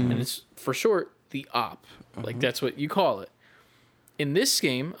 and it's for short the op. Like that's what you call it. In this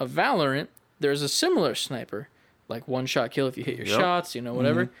game of Valorant, there's a similar sniper, like one shot kill if you hit your Yep. shots, you know,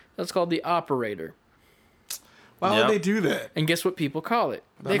 whatever. That's called the operator. Why Yep. would they do that? And guess what people call it?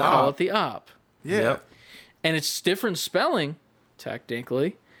 They The call op. it the op. Yeah. Yep. And it's different spelling,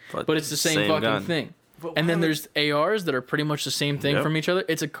 technically, but it's the same fucking gun. thing. But And why then would- there's ARs that are pretty much the same thing Yep. from each other.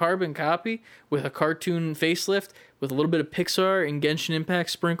 It's a carbon copy with a cartoon facelift with a little bit of Pixar and Genshin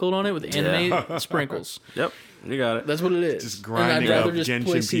Impact sprinkled on it with anime sprinkles. Yep, you got it. That's what it is. Just and I'd grinding rather up just Genshin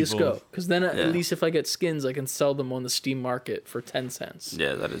play CS:GO people. because then at Yeah. least if I get skins, I can sell them on the Steam market for 10 cents.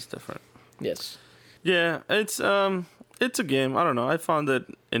 Yeah, that is different. Yes, Yeah, it's a game. I don't know. I found it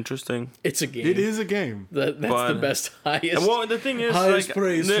interesting. it's a game. It is a game. That's the But- best, highest. And well, the thing is, Highest like,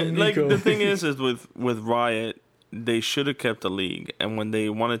 praise from like Nico. the thing is with Riot, they should have kept the league. And when they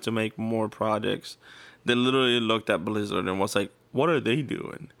wanted to make more projects, they literally looked at Blizzard and was like, "What are they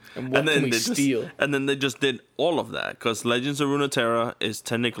doing?" And what can we they steal? And then they just did all of that because Legends of Runeterra is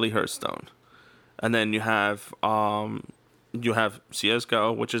technically Hearthstone, and then you have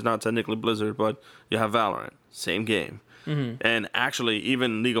CS:GO, which is not technically Blizzard, but you have Valorant, same game. Mm-hmm. And actually,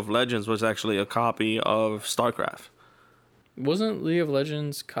 even League of Legends was actually a copy of StarCraft. Wasn't League of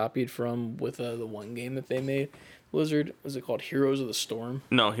Legends copied from with the one game that they made? Blizzard, was it called Heroes of the Storm?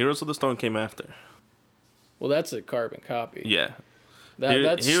 No, Heroes of the Storm came after. Well, that's a carbon copy. Yeah.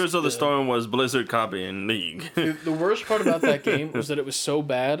 That's Heroes of the Storm was Blizzard copying League. The worst part about that game was that it was so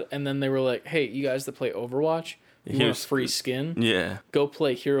bad, and then they were like, "Hey, you guys that play Overwatch, you want a Here's- free skin? yeah. Go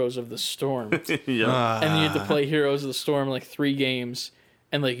play Heroes of the Storm." Yeah. And you had to play Heroes of the Storm like 3 games,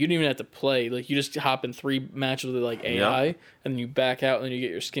 and like you didn't even have to play. Like you just hop in 3 matches with like AI, Yep. and then you back out, and then you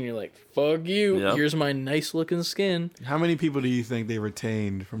get your skin. You're like, "Fuck you! Yep. Here's my nice looking skin." How many people do you think they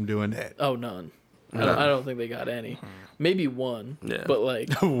retained from doing that? Oh, none. I don't think they got any. maybe one. Yeah. But like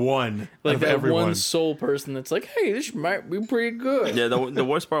One. like of that everyone. one sole person that's like, hey, this might be pretty good. Yeah, the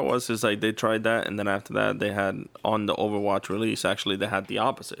worst part was is like they tried that, and then after that they had on the Overwatch release. Actually, they had the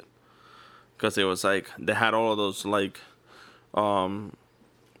opposite, because it was like they had all of those like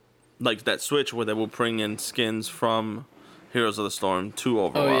that switch where they will bring in skins from Heroes of the Storm to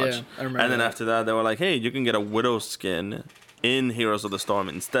Overwatch. Oh, yeah. I remember And then that. after that, they were like, hey, you can get a Widow skin in Heroes of the Storm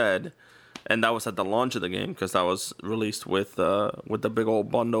instead. And that was at the launch of the game, because that was released with the big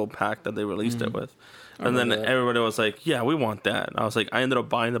old bundle pack that they released it with. And then remember that. everybody was like, yeah, we want that. And I was like, I ended up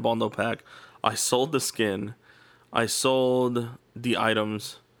buying the bundle pack. I sold the skin. I sold the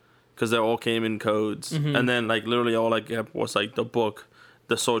items, because they all came in codes. And then like literally all I kept was like the book,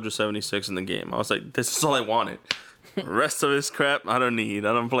 the Soldier 76 in the game. I was like, this is all I wanted. The rest of this crap I don't need.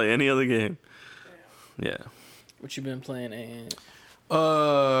 I don't play any other game. Yeah. What you been playing? And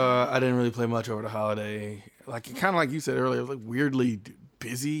I didn't really play much over the holiday. Like kind of like you said earlier, I was like weirdly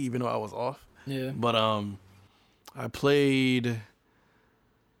busy, even though I was off. yeah. But I played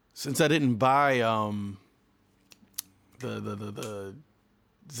since I didn't buy the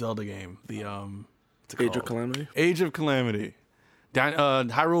Zelda game, the what's it Age of called? Calamity? Age of Calamity,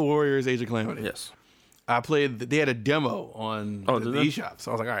 Hyrule Warriors Age of Calamity. Yes. I played. They had a demo on Oh, the did they? eShop,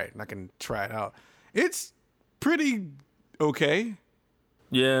 so I was like, all right, I can try it out. It's pretty okay.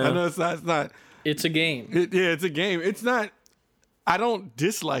 Yeah. I know it's not. It's not. It's a game. Yeah, it's a game. It's not. I don't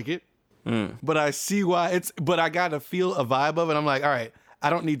dislike it, but I see why it's. But I got to feel a vibe of it. I'm like, all right, I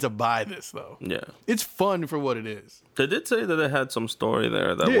don't need to buy this though. Yeah. It's fun for what it is. They did say that they had some story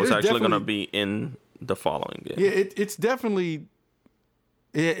there that Yeah, was it's actually going to definitely- be in the following game. Yeah, it's definitely.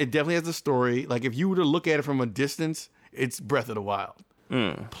 It definitely has a story. Like if you were to look at it from a distance, it's Breath of the Wild.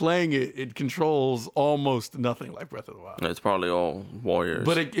 Playing it, it controls almost nothing like Breath of the Wild. It's probably all warriors.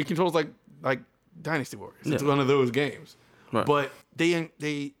 But it controls like Dynasty Warriors. It's Yeah. one of those games. Right. But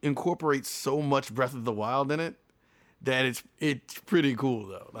they incorporate so much Breath of the Wild in it that it's pretty cool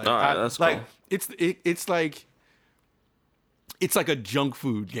though. Like, All right, that's like cool. it's like a junk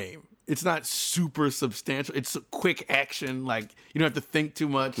food game. It's not super substantial. It's a quick action. Like you don't have to think too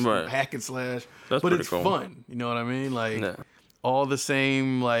much. Right. Hack and slash. That's but pretty it's cool. fun. You know what I mean? Like Yeah. all the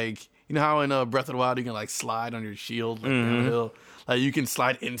same. Like you know how in Breath of the Wild you can like slide on your shield like, downhill. Like you can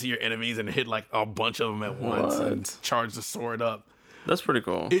slide into your enemies and hit like a bunch of them at once and What? charge the sword up. That's pretty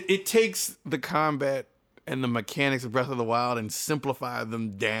cool. It takes the combat and the mechanics of Breath of the Wild and simplify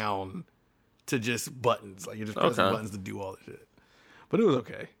them down to just buttons. Like you're just pressing Okay. buttons to do all the shit. But it was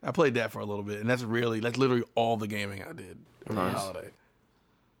okay. I played that for a little bit, and that's literally all the gaming I did over the Nice. holiday.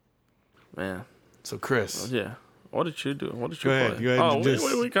 Man. So Chris, Yeah. What did you do? What did you Go ahead, play? go ahead Oh, and we,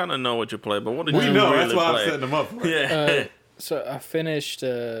 just- we kind of know what you play, but what did we you know really that's why play? I'm setting them up. For it. Yeah. So I finished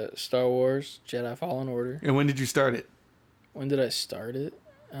Star Wars Jedi Fallen Order. And when did you start it? When did I start it?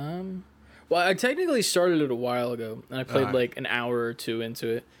 Well, I technically started it a while ago, and I played Alright. like an hour or two into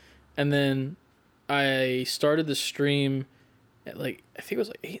it, and then I started the stream at like I think it was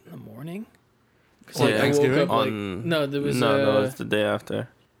like 8 in the morning. 'Cause, like, Yeah. I woke Thanksgiving? up like On- no, there was no, that was the day after.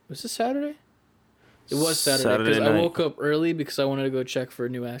 was it Saturday? It was Saturday Saturday because I night. woke up early because I wanted to go check for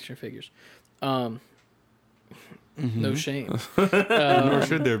new action figures. No shame. Nor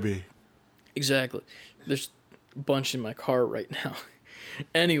should there be. Exactly. There's a bunch in my car right now.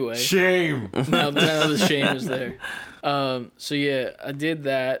 Anyway, Shame. now the shame is there. So yeah, I did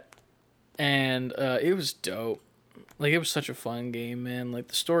that, and it was dope. Like it was such a fun game, man. Like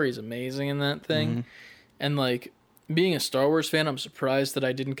the story is amazing in that thing, and like being a Star Wars fan, I'm surprised that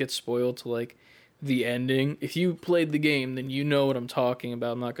I didn't get spoiled to like the ending. If you played the game, then you know what I'm talking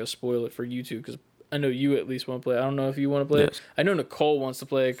about. I'm not gonna spoil it for you two because I know you at least want to play. I don't know if you want to play Yes. it. I know Nicole wants to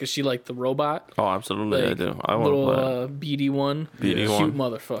play it because she liked the robot. Oh, absolutely, Like, I do. I want little to play. beady one, Beady cute one.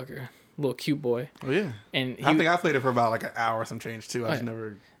 motherfucker, little cute boy, Oh yeah. and he, I think I played it for about like an hour, some change too. I just yeah.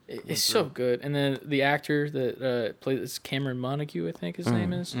 never. it's so good. And then the actor that played it's Cameron Montague, I think his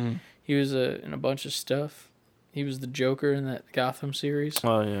name is. He was in a bunch of stuff. He was the Joker in that Gotham series,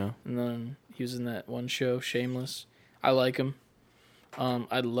 Oh yeah. and then he was in that one show, Shameless. I like him.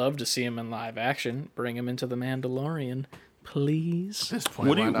 I'd love to see him in live action. Bring him into The Mandalorian, please. At this point,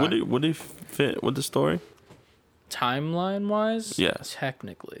 Would why he not? would he fit with the story? Timeline wise, Yes.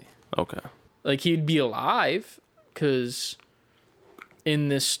 technically. Okay. Like he'd be alive because in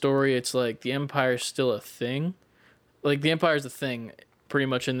this story it's like the Empire's still a thing. Like the Empire's a thing pretty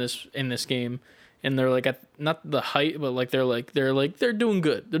much in this game, and they're like at not the height, but like they're doing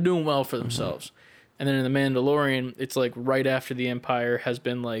good. They're doing well for themselves. And then in the Mandalorian, it's like right after the Empire has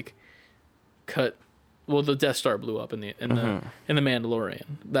been like cut. Well, the Death Star blew up in the Mandalorian.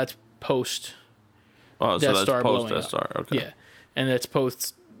 That's post Oh, so Death that's Star post blowing Death up. Star. Okay. Yeah, and that's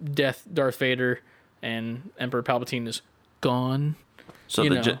post death. Darth Vader and Emperor Palpatine is gone. So You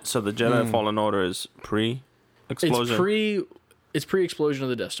the know. so the Jedi Fallen Order is pre-explosion. It's pre-explosion of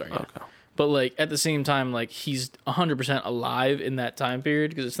the Death Star. Yeah. Okay. But like at the same time, like he's 100% alive in that time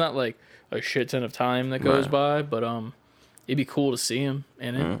period because it's not like a shit ton of time that goes by. But it'd be cool to see him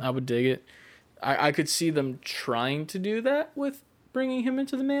in it. I would dig it. I could see them trying to do that with bringing him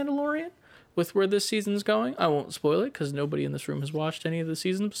into the Mandalorian, with where this season's going. I won't spoil it because nobody in this room has watched any of the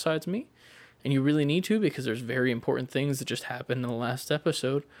seasons besides me. And you really need to because there's very important things that just happened in the last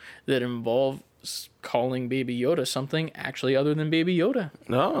episode that involve calling Baby Yoda something actually other than Baby Yoda.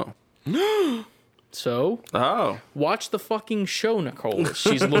 No. So, Oh. watch the fucking show, Nicole.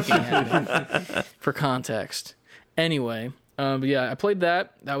 She's looking at me for context. Anyway, but yeah, I played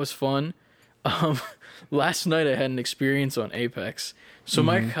that. That was fun. Last night I had an experience on Apex. So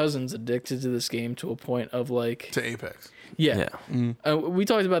my cousin's addicted to this game to a point of like... To Apex. Yeah. Yeah. We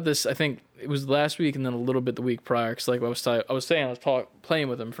talked about this, I think it was last week and then a little bit the week prior. Because like I was playing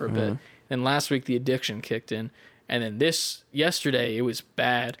with him for a bit. And last week the addiction kicked in. And then yesterday it was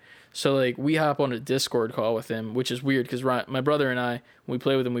bad. So like we hop on a Discord call with him, which is weird because my brother and I, when we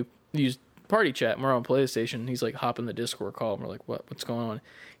play with him, we use party chat and we're on PlayStation. He's like hopping the Discord call and we're like, what's going on?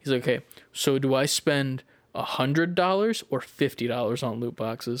 He's like, okay, so do I spend $100 or $50 on loot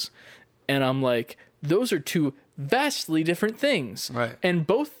boxes? And I'm like, those are two vastly different things. Right. And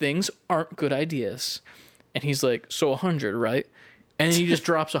both things aren't good ideas. And he's like, so 100, right? And he just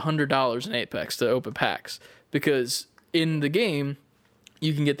drops $100 in Apex to open packs. Because in the game,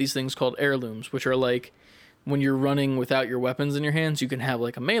 you can get these things called heirlooms, which are like when you're running without your weapons in your hands, you can have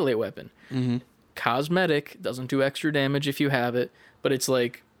like a melee weapon. Cosmetic, doesn't do extra damage if you have it, but it's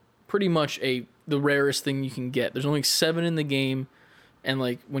like pretty much the rarest thing you can get. There's only 7 in the game, and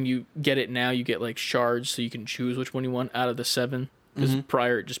like when you get it now, you get like shards, so you can choose which one you want out of the 7. Because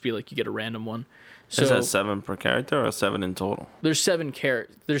prior it'd just be like you get a random one. So Is that 7 per character or 7 in total? there's 7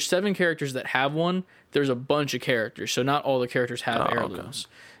 characters that have one. There's a bunch of characters, so not all the characters have heirlooms.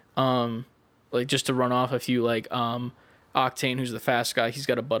 Like just to run off a few, like Octane, who's the fast guy, he's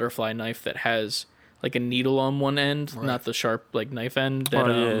got a butterfly knife that has like a needle on one end, not the sharp like knife end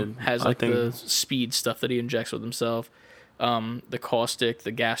that has like the speed stuff that he injects with himself. The Caustic,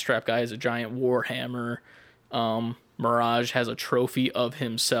 the gas trap guy, has a giant war hammer. Mirage has a trophy of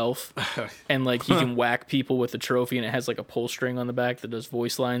himself, and like he can whack people with the trophy, and it has like a pull string on the back that does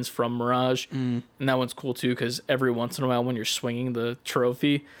voice lines from Mirage. And that one's cool too because every once in a while when you're swinging the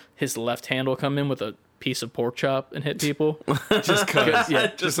trophy, his left hand will come in with a piece of pork chop and hit people. Just cause. Yeah,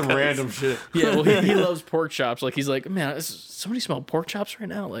 Just some random shit. yeah. Well, he loves pork chops. Like he's like, man, somebody smell pork chops right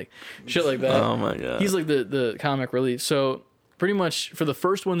now, like shit like that. Oh my god. He's like the comic relief. So pretty much for the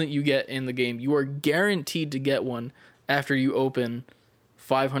first one that you get in the game, you are guaranteed to get one after you open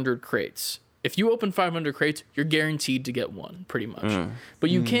 500 crates. If you open 500 crates, you're guaranteed to get one, pretty much. But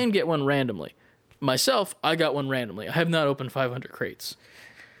you can get one randomly. Myself, I got one randomly. I have not opened 500 crates.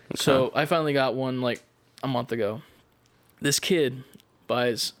 So I finally got one like a month ago. This kid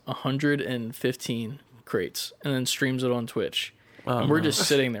buys 115 crates and then streams it on Twitch. And we're just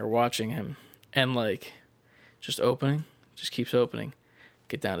sitting there watching him and like just opening, just keeps opening.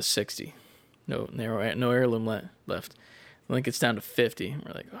 Get down to 60. No heirloom left. And then it gets down to 50.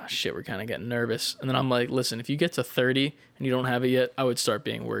 We're like, oh shit, we're kind of getting nervous. And then I'm like, listen, if you get to 30 and you don't have it yet, I would start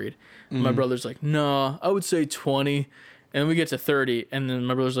being worried. And my brother's like, no, I would say 20. And then we get to 30, and then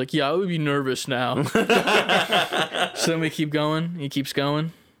my brother's like, yeah, I would be nervous now. So then we keep going. He keeps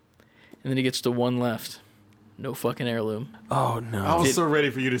going. And then he gets to 1 left. No fucking heirloom. Oh no. I was so ready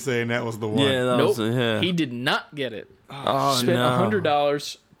for you to say, and that was the one. Yeah, that Nope. was yeah. He did not get it. Oh Spent no.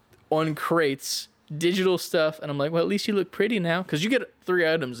 $100 on crates, digital stuff, and I'm like, well, at least you look pretty now. Because you get 3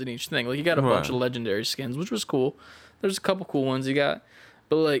 items in each thing. Like, you got a bunch of legendary skins, which was cool. There's a couple cool ones he got.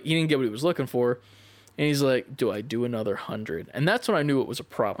 But, like, he didn't get what he was looking for. And he's like, do I do another 100? And that's when I knew it was a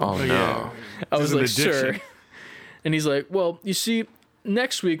problem. Oh no. Yeah. I was This is like, an sir. addiction. And he's like, well, you see,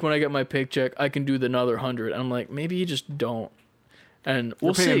 next week when I get my paycheck, I can do another 100. And I'm like, maybe you just don't. And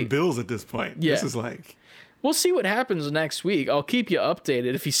we'll We're paying see. bills at this point. Yeah. This is like... We'll see what happens next week. I'll keep you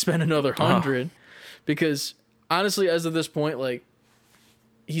updated if he spent another 100. Because honestly, as of this point, like,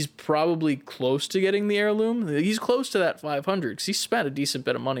 he's probably close to getting the heirloom. He's close to that 500 because he spent a decent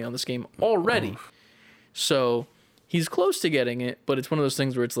bit of money on this game already. So he's close to getting it, but it's one of those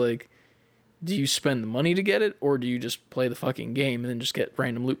things where it's like, do you spend the money to get it, or do you just play the fucking game and then just get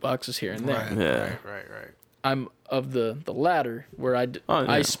random loot boxes here and there? Right. I'm of the latter, where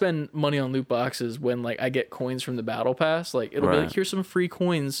I spend money on loot boxes when like I get coins from the battle pass. Like it'll be like, here's some free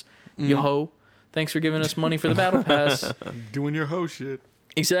coins, yo ho. Thanks for giving us money for the battle pass. Doing your hoe shit.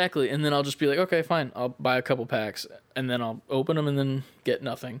 Exactly. And then I'll just be like, okay, fine. I'll buy a couple packs. And then I'll open them and then get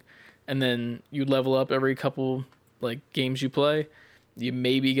nothing. And then you level up every couple like games you play. You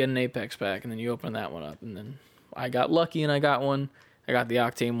maybe get an Apex pack, and then you open that one up. And then I got lucky and I got one. I got the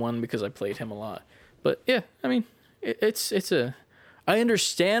Octane one because I played him a lot. But yeah, I mean, it's a... I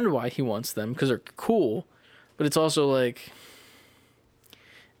understand why he wants them because they're cool. But it's also like...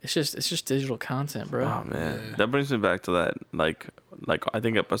 It's just digital content, bro. Oh man, that brings me back to that like I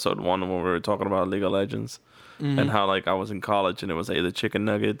think episode 1 when we were talking about League of Legends and how like I was in college and it was either chicken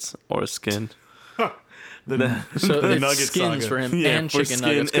nuggets or a skin. So the it's nugget skins saga. for him Yeah, and for chicken skin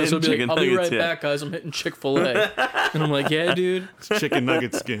nuggets. Because he'll and be like, chicken I'll be right nuggets, yeah. back, guys. I'm hitting Chick-fil-A. And I'm like, yeah, dude. Chicken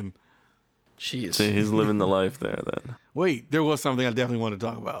nugget skin. Jeez. See, he's living the life there. Then Wait, there was something I definitely wanted to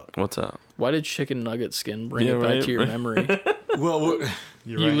talk about. what's up? Why did chicken nugget skin bring Yeah, it back right, to your right. memory? Well,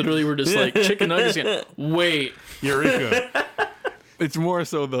 You literally were just like, chicken nugget skin. Wait. Eureka. It's more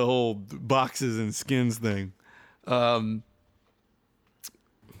so the whole boxes and skins thing.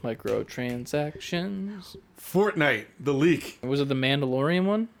 Microtransactions. Fortnite, the leak. Was it the Mandalorian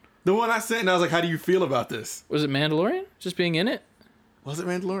one? The one I sent, and I was like, how do you feel about this? Was it Mandalorian? Just being in it? Was it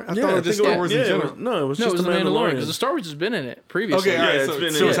Mandalorian? I thought it was just Star Wars in general. No, it was No, just it was the the Mandalorian Mandalorian. because the Star Wars has been in it previously. Okay, all right, Yeah, so it's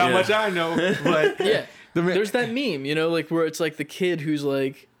been shows in how it, much yeah. I know. But Yeah. The ma- There's that meme, you know, like where it's like the kid who's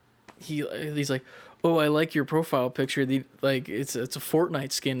like, he's like, oh, I like your profile picture. Like it's a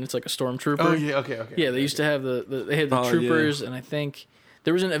Fortnite skin. It's like a stormtrooper. oh yeah, okay. Yeah, they used to have they had the Oh, troopers, and I think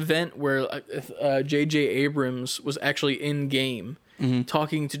there was an event where J.J. Abrams was actually in game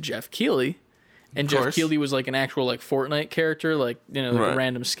talking to Jeff Keighley, and Jeff course. Keighley was like an actual like Fortnite character, like like a Right.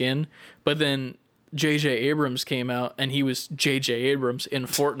 random skin. But then J.J. Abrams came out, and he was J.J. Abrams in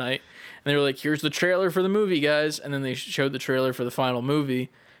Fortnite, and they were like, "Here's the trailer for the movie, guys," and then they showed the trailer for the final movie,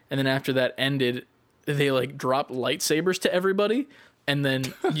 and then after that ended, they like dropped lightsabers to everybody. And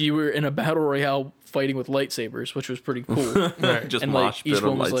then you were in a battle royale fighting with lightsabers, which was pretty cool. Right. Just And like mosh pit each of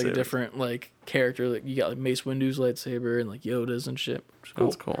one was like a lightsabers. different like character. Like you got like Mace Windu's lightsaber and like Yoda's and shit. Which is cool.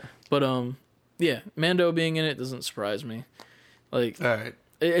 That's cool. But yeah, Mando being in it doesn't surprise me. Like All right.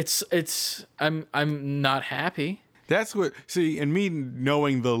 it's I'm not happy. That's what. See, and me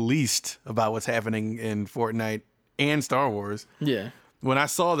knowing the least about what's happening in Fortnite and Star Wars, Yeah. when I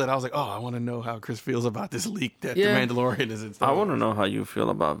saw that, I was like, oh, I want to know how Chris feels about this leak that Yeah. the Mandalorian is in Star I Wars. want to know how you feel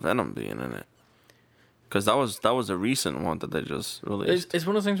about Venom being in it, because that was a recent one that they just released. It's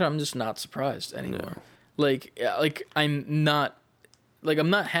one of those things where I'm just not surprised anymore. Like I'm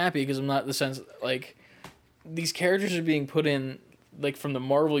not happy because I'm not in the sense like these characters are being put in like from the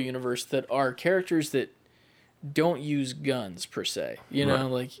Marvel universe that are characters that don't use guns per se, you know,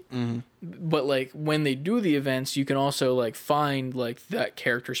 Right. like but like when they do the events you can also like find like that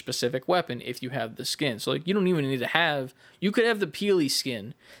character specific weapon if you have the skin. So like you don't even need to have, you could have the Peely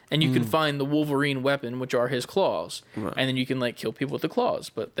skin and you can find the Wolverine weapon, which are his claws, Right. and then you can like kill people with the claws,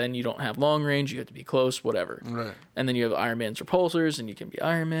 but then you don't have long range, you have to be close, whatever. Right. And then you have Iron Man's repulsors and you can be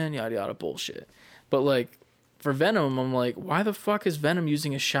Iron Man, yada yada bullshit. But like for Venom, I'm like, why the fuck is Venom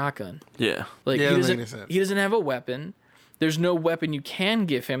using a shotgun? Yeah, Like Yeah, he that doesn't makes sense. he doesn't have a weapon. There's no weapon you can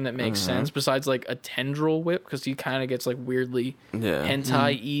give him that makes sense besides like a tendril whip because he kind of gets like weirdly yeah.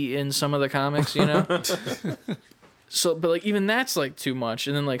 hentai-y in some of the comics, you know. So, but like even that's like too much.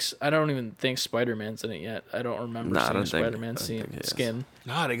 And then like I don't even think Spider-Man's in it yet. I don't remember Nah, I seeing don't a think- Spider-Man I don't think he is. skin.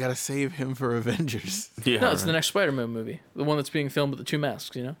 Nah, they gotta save him for Avengers. Yeah, No, it's the right. next Spider-Man movie, the one that's being filmed with the two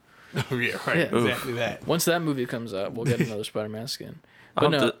masks. You know. Oh yeah, right. Yeah. Exactly that. Once that movie comes out, we'll get another Spider-Man skin. But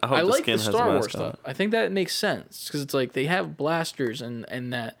hope no, the- I hope I the like skin the has a Star Wars mask on stuff. I think that makes sense because it's like they have blasters and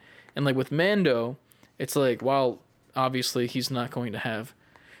that, and like with Mando, it's like while obviously he's not going to have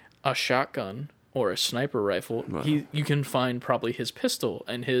a shotgun or a sniper rifle, you can find probably his pistol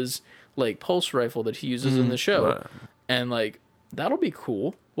and his like pulse rifle that he uses in the show, Right. and like that'll be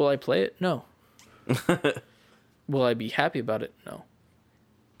cool. Will I play it? No. Will I be happy about it? No.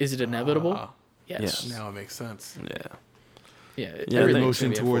 Is it inevitable? Yes. Yes. Now it makes sense. Yeah, Yeah. Yeah, Every everything's motion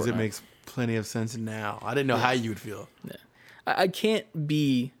gonna be a towards it Fortnite. makes plenty of sense now. I didn't know how you would feel. I can't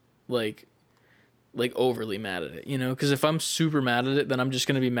be like overly mad at it, you know? Because if I'm super mad at it, then I'm just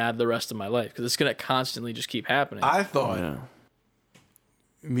gonna be mad the rest of my life because it's gonna constantly just keep happening. I thought yeah.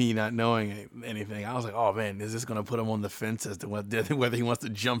 me not knowing anything, I was like, oh man, is this gonna put him on the fence as to whether he wants to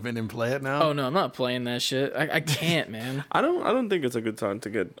jump in and play it now? Oh no, I'm not playing that shit. I can't, man. I don't think it's a good time to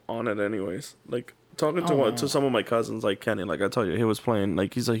get on it anyways. Like talking to to some of my cousins, like Kenny, like I told you, he was playing,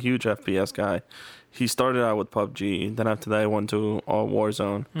 like he's a huge FPS guy. He started out with PUBG, then after that he went to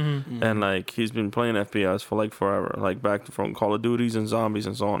Warzone, and like he's been playing FPS for like forever, like back from Call of Duties and Zombies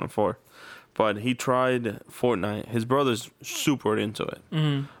and so on and forth. but he tried Fortnite. His brother's super into it.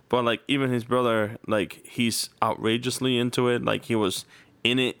 Mm-hmm. But like even his brother, like he's outrageously into it. Like he was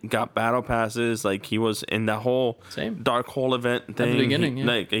in it, got battle passes. Like he was in that whole Same. Dark Hole event thing. beginning, yeah.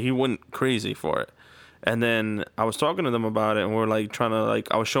 Like he went crazy for it. And then I was talking to them about it, and we're like trying to like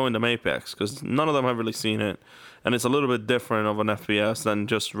I was showing them Apex because none of them have really seen it, and it's a little bit different of an FPS than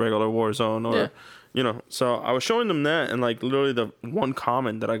just regular Warzone or. Yeah. You know, so I was showing them that, and like literally the one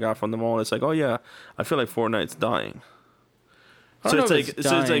comment that I got from them all is like, "Oh yeah, I feel like Fortnite's dying." I So don't it's know like if it's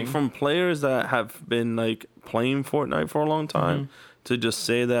so it's like dying. from players that have been like playing Fortnite for a long time to just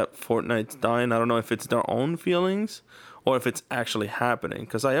say that Fortnite's dying. I don't know if it's their own feelings or if it's actually happening.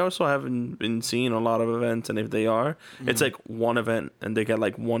 Because I also haven't been seeing a lot of events, and if they are, it's like one event, and they get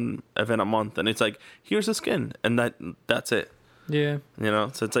like one event a month, and it's like here's a skin, and that's it. Yeah. You know,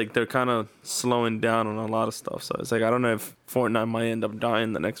 so it's like they're kind of slowing down on a lot of stuff. So it's like I don't know if Fortnite might end up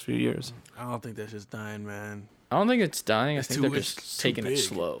dying the next few years. I don't think that's just dying, man. I don't think it's dying. I think they're it's just too taking it big.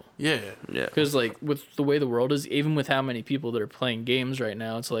 slow. Yeah. Yeah, Because like with the way the world is, even with how many people that are playing games right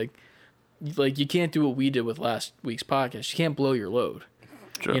now, it's like you can't do what we did with last week's podcast. You can't blow your load.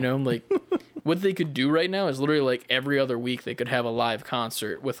 true. You know, like what they could do right now is literally like every other week they could have a live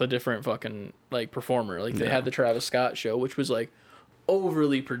concert with a different fucking like performer. Like they had the Travis Scott show, which was like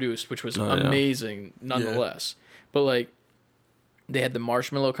overly produced, which was yeah. amazing nonetheless. But like they had the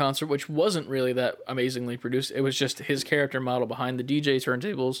Marshmello concert, which wasn't really that amazingly produced. It was just his character model behind the DJ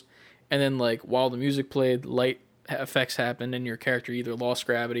turntables, and then like while the music played, light effects happened, and your character either lost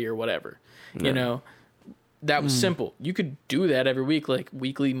gravity or whatever. You know, that was simple. You could do that every week, like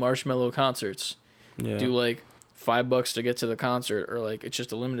weekly Marshmello concerts. Yeah. Do like $5 to get to the concert, or like it's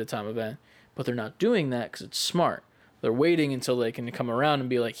just a limited time event. But they're not doing that because it's smart. They're waiting until they can come around and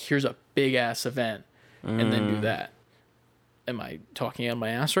be like, here's a big ass event, and then do that. Am I talking out of my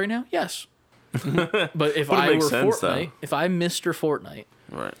ass right now? Yes. But if But it I were makes sense, though. Fortnite, if I'm Mr. Fortnite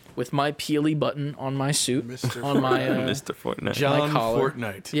Right. with my peely button on my suit, Mr. on my Mr. Fortnite. John collar.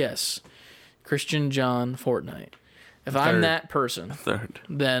 Fortnite. yes, Christian John Fortnite. If I'm Third. that person, Third.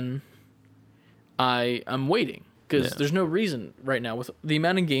 then I'm waiting because Yeah. there's no reason right now with the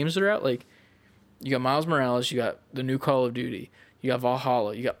amount of games that are out. Like you got Miles Morales, you got the new Call of Duty, you got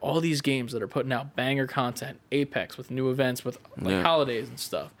Valhalla, you got all these games that are putting out banger content, Apex with new events with like Yeah. holidays and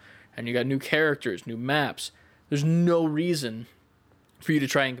stuff, and you got new characters, new maps. There's no reason for you to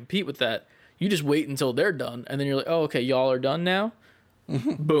try and compete with that. You just wait until they're done, and then you're like, oh, okay, y'all are done now.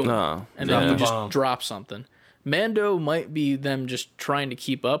 Boom, No. and then yeah. you just Bomb. drop something. Mando might be them just trying to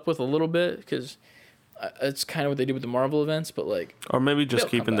keep up with a little bit because it's kind of what they do with the Marvel events, but like Or maybe just They'll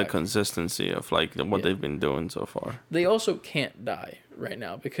come keeping the back. consistency of like what Yeah. they've been doing so far. they also can't die right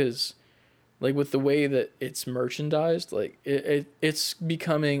now because like with the way that it's merchandised, like it's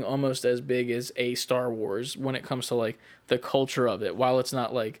becoming almost as big as a Star Wars when it comes to like the culture of it. While it's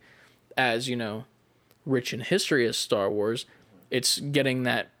not like as, you know, rich in history as Star Wars, it's getting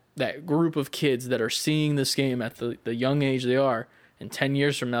that group of kids that are seeing this game at the young age they are, and 10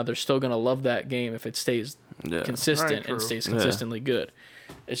 years from now they're still going to love that game if it stays Yeah. consistent Right, true. and stays consistently good.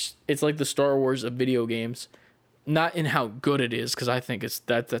 It's like the Star Wars of video games, not in how good it is, because I think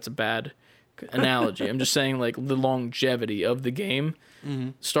that's a bad analogy. I'm just saying like the longevity of the game.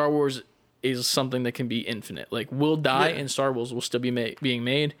 Star Wars is something that can be infinite. Like we'll die and Star Wars will still be being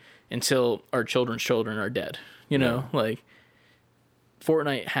made until our children's children are dead. You know, like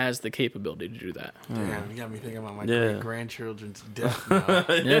Fortnite has the capability to do that. Damn, you got me thinking about my Yeah. great grandchildren's death now.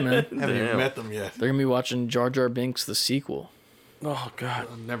 Yeah, man. Haven't even Damn. met them yet. They're gonna be watching Jar Jar Binks the sequel. Oh God.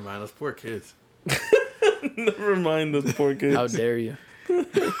 Oh, never mind, those poor kids. Never mind those poor kids. How dare you?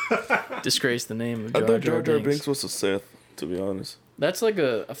 Disgrace the name of I Jar thought Jar Jar Jar Binks. Binks was a Sith, to be honest. That's like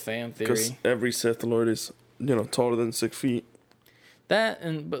a fan Because theory. every Sith Lord is, taller than 6 feet.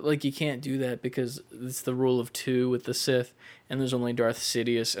 But like you can't do that because it's the rule of 2 with the Sith, and there's only Darth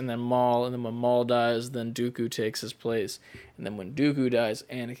Sidious, and then Maul, and then when Maul dies, then Dooku takes his place, and then when Dooku dies,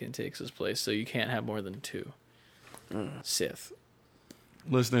 Anakin takes his place. So you can't have more than 2 Sith.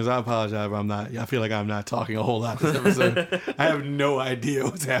 Listeners, I apologize if I'm not. I feel like I'm not talking a whole lot this episode. I have no idea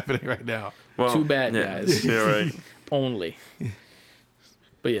what's happening right now. Well, Too bad, yeah, guys. Yeah, right. Only.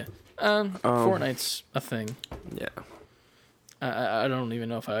 But yeah, Fortnite's a thing. Yeah. I don't even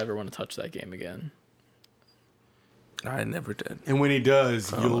know if I ever want to touch that game again. I never did. And when he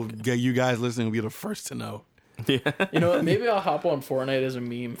does, you guys listening will be the first to know. Yeah. You know what? Maybe I'll hop on Fortnite as a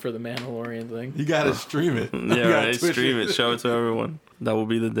meme for the Mandalorian thing. You gotta stream it. You Yeah, gotta right. Twitch Stream it. Show it to everyone. That will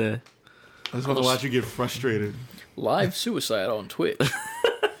be the day. I just want to watch you get frustrated. Live suicide on Twitch.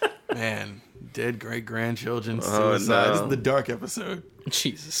 Man, dead great grandchildren Oh, suicide. This no. is the dark episode.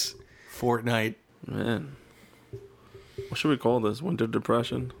 Jesus. Fortnite. Man. What should we call this? Winter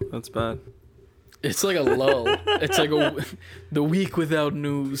depression? That's bad. It's like a lull. It's like the week without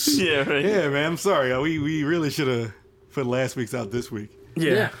news. Yeah, right. Yeah, man. I'm sorry. We really should have put last week's out this week.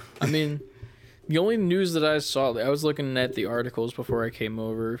 Yeah. I mean, the only news that I saw, I was looking at the articles before I came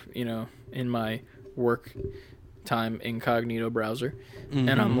over, in my work time incognito browser.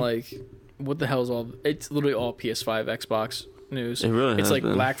 And I'm like, what the hell is all... It's literally all PS5, Xbox news. It really It's has like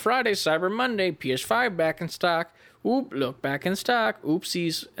been. Black Friday, Cyber Monday, PS5 back in stock. Oop, look, back in stock.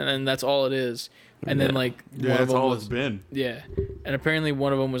 Oopsies. And then that's all it is. And then, like, Yeah, one of that's them all was... it's been. Yeah. And apparently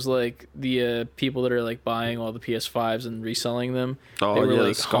one of them was, like, the people that are, like, buying all the PS5s and reselling them. Oh, They were, yeah,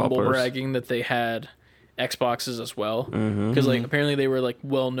 like, the humble scalpers. bragging that they had Xboxes as well. Because, like, apparently they were, like,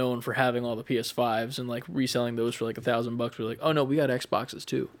 well known for having all the PS5s and, like, reselling those for, like, $1,000. We're like, oh, no, we got Xboxes,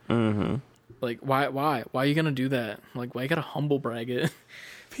 too. Mm-hmm. Like, why are you gonna do that? Like, why you gotta humble brag it?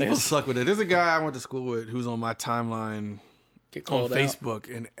 People suck with it. There's a guy I went to school with who's on my timeline Get on called out.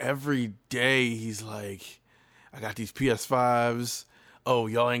 Facebook, and every day he's like, I got these PS5s. Oh,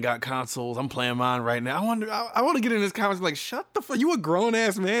 y'all ain't got consoles. I'm playing mine right now. I want to get in this comments like, shut the fuck. You a grown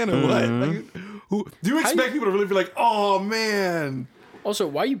ass man or what? Like, do you expect people to really be like, oh man? Also,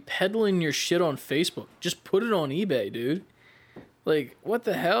 why are you peddling your shit on Facebook? Just put it on eBay, dude. Like, what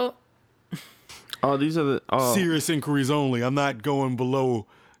the hell? Oh, these are the... Oh, Serious inquiries only. I'm not going below.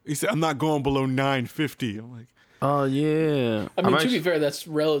 He said, I'm not going below 950. I'm like, oh yeah. I mean, I'm to be actu- fair, that's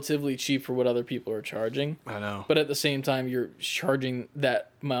relatively cheap for what other people are charging. I know. But at the same time, you're charging that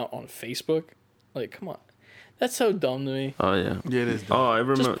amount on Facebook. Like, come on. That's so dumb to me. Oh, yeah. Yeah, it is. Dumb. Oh, I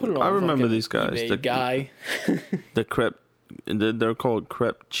Just remember. put it on I remember fucking these guys. eBay guy. The Crep, they're called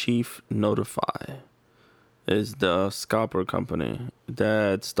Crep Chief Notify, is the scalper company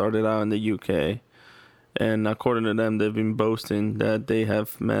that started out in the UK, and according to them, they've been boasting that they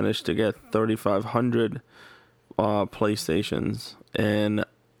have managed to get 3,500 PlayStations and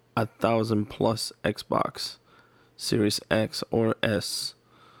 1,000 plus Xbox Series X or S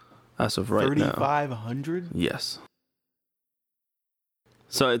as of right now. 3,500? Yes.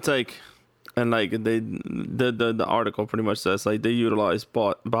 So it's like, and like the article pretty much says like they utilize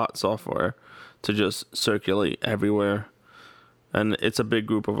bot software to just circulate everywhere, and it's a big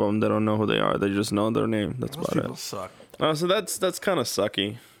group of them. They don't know who they are. They just know their name. That's Those about people it. suck. So that's kind of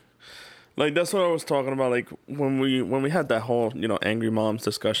sucky. Like that's what I was talking about. Like when we had that whole angry moms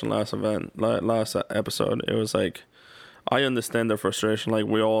discussion last episode, it was like I understand their frustration. Like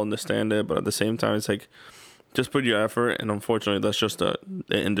we all understand it, but at the same time, it's like just put your effort. And unfortunately, that's just the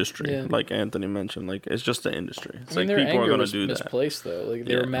industry. Yeah. Like Anthony mentioned, like it's just the industry. It's I mean, like their people are anger gonna was do that. misplaced, though. Like,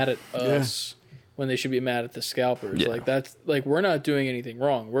 they Yeah. were mad at us when they should be mad at the scalpers. Yeah. Like, that's... Like, we're not doing anything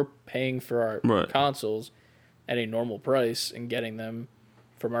wrong. We're paying for our Right. consoles at a normal price and getting them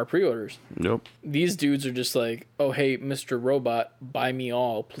from our pre-orders. Yep. These dudes are just like, oh, hey, Mr. Robot, buy me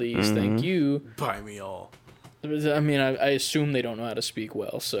all, please. Mm-hmm. Thank you. Buy me all. I mean, I assume they don't know how to speak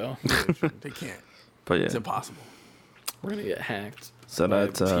well, so They can't. But yeah, It's impossible. we're going to get hacked so by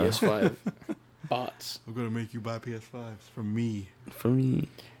that's PS5 bots. I'm going to make you buy PS5s from me. for me.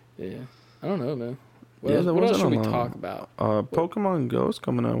 Yeah. I don't know, man. What Yeah, else, there what else wasn't should we a lot. talk about? Pokemon Go's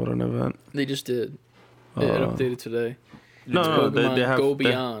coming out with an event. They just did. It updated today. No, It's no, Pokemon they have Go they-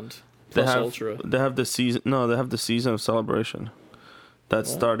 Beyond They plus have Ultra. they have the season. No, they have the season of celebration. That's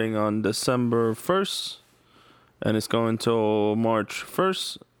What? starting on December 1st, and it's going till March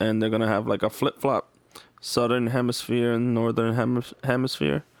 1st. And they're gonna have like a flip flop, Southern Hemisphere and Northern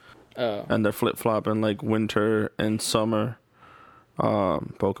Hemisphere, Oh, and they're flip flopping like winter and summer,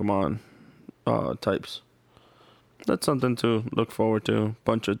 Pokemon, types. That's something to look forward to.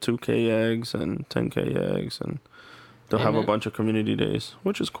 Bunch of 2K eggs and 10K eggs, and they'll Yeah, have a man. bunch of community days,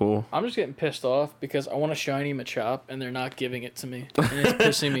 which is cool. I'm just getting pissed off because I want a shiny Machop and they're not giving it to me. And it's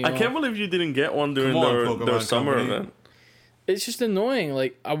pissing me I off. can't believe you didn't get one during Come on, their Pokemon summer Company. event. It's just annoying.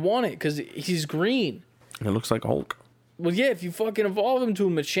 Like, I want it because he's green. It looks like Hulk. Well, yeah, if you fucking evolve him to a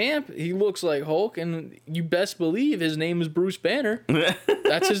Machamp, he looks like Hulk, and you best believe his name is Bruce Banner.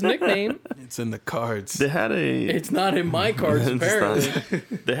 That's his nickname. It's in the cards. They had a. It's not in my cards, It's apparently.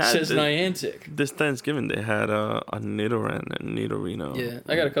 They It had says Niantic. this Thanksgiving. They had a Nidoran and Nidorino. Yeah,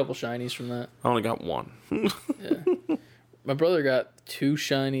 I got a couple shinies from that. I only got one. Yeah. My brother got 2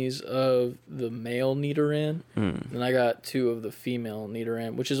 shinies of the male Nidoran, and I got 2 of the female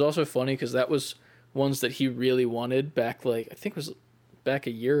Nidoran, which is also funny because that was ones that he really wanted back, like, I think it was back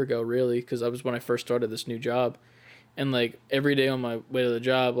a year ago, really, because I was when I first started this new job. And, like, every day on my way to the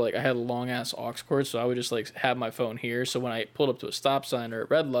job, like, I had a long-ass aux cord, so I would just, like, have my phone here. So when I pulled up to a stop sign or a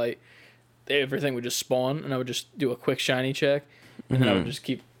red light, everything would just spawn, and I would just do a quick shiny check. and then I would just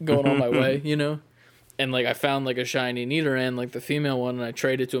keep going on my way, you know. And like I found like a shiny Nidoran, like the female one, and I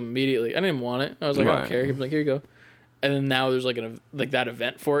traded to him immediately. I didn't want it. I was like, I don't care. He was like, here you go. And then now there's like that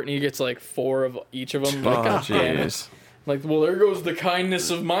event for it, and he gets like 4 of each of them. Like, God damn it. Like, well, there goes the kindness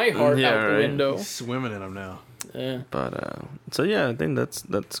of my heart out the window. He's swimming in them now. Yeah. But so yeah, I think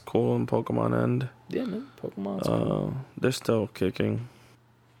that's cool on Pokemon end. Yeah, man. Pokemon's cool. They're still kicking.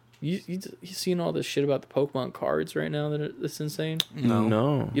 You seen all this shit about the Pokemon cards right now that's insane?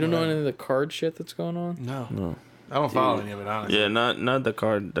 No. You don't know any of the card shit that's going on? No. I don't follow any of it, honestly. Yeah, not the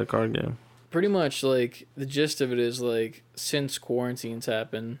card game. Pretty much, like, the gist of it is, like, since quarantines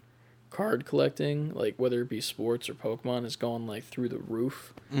happen, card collecting, like, whether it be sports or Pokemon, has gone, like, through the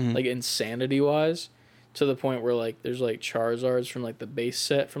roof, like, insanity-wise, to the point where, like, there's, like, Charizards from, like, the base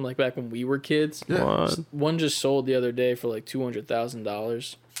set from, like, back when we were kids. Yeah. What? One just sold the other day for, like,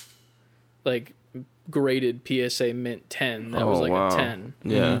 $200,000. Like, graded PSA Mint 10. That was, like, wow. a 10.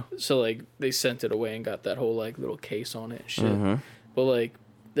 Yeah. So, like, they sent it away and got that whole, like, little case on it and shit. But, like,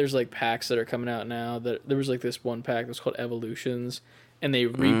 there's, like, packs that are coming out now. That there was, like, this one pack that was called Evolutions, and they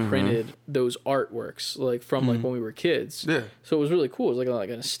reprinted those artworks, like, from, like, when we were kids. Yeah. So it was really cool. It was, like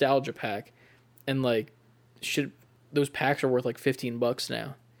a nostalgia pack. And, like, those packs are worth, like, $15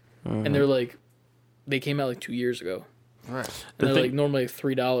 now. And they're, like, they came out, like, 2 years ago. Right. And they're like normally like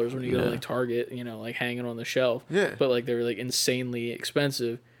 $3 when you go to like Target, you know, like hanging on the shelf. Yeah. But like they're like insanely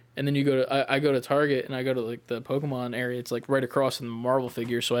expensive. And then you go to I go to Target and I go to like the Pokemon area. It's like right across from the Marvel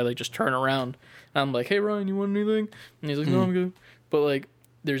figure. So I like just turn around and I'm like, hey Ryan, you want anything? And he's like, no, I'm good. But like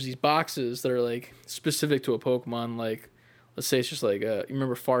there's these boxes that are like specific to a Pokemon. Like let's say it's just like you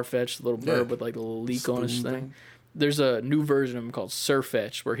remember Farfetch, the little bird with like the little leak on his thing. There's a new version of him called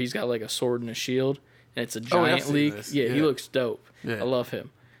Surfetch where he's got like a sword and a shield. And it's a giant leak. Yeah, he looks dope. Yeah. I love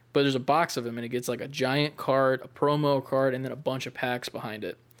him. But there's a box of him, and it gets like a giant card, a promo card, and then a bunch of packs behind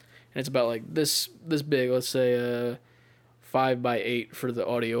it. And it's about like this big. Let's say 5x8 for the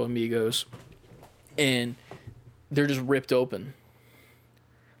audio amigos, and they're just ripped open.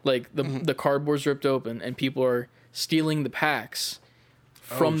 Like the cardboard's ripped open, and people are stealing the packs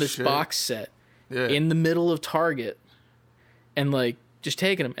from this box set in the middle of Target, and like just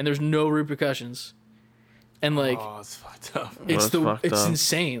taking them, and there's no repercussions. And like, it's fucked up. It's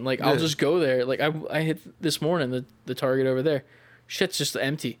insane. Like I'll just go there. Like I hit this morning the Target over there. Shit's just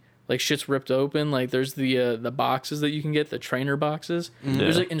empty. Like shit's ripped open. Like there's the boxes that you can get, the trainer boxes.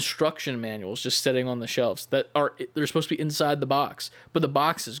 There's like instruction manuals just sitting on the shelves they're supposed to be inside the box, but the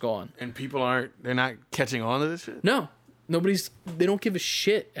box is gone. And they're not catching on to this shit? No. They don't give a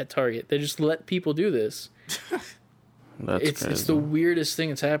shit at Target. They just let people do this. It's the weirdest thing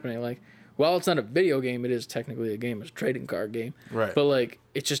that's happening. Like, while it's not a video game, it is technically a game. It's a trading card game. Right. But, like,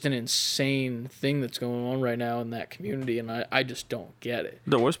 it's just an insane thing that's going on right now in that community, and I just don't get it.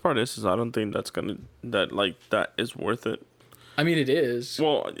 The worst part is I don't think that is worth it. I mean, it is.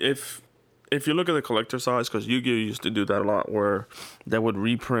 Well, if you look at the collector size, because Yu-Gi-Oh! Used to do that a lot, where they would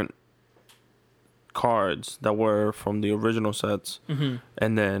reprint cards that were from the original sets,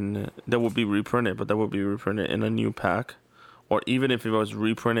 and then they would be reprinted, but they would be reprinted in a new pack. Or even if it was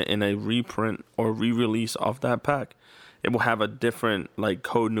reprinted in a reprint or re-release of that pack, it will have a different like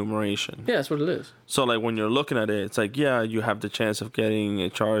code numeration. Yeah, that's what it is. So like when you're looking at it, it's like, yeah, you have the chance of getting a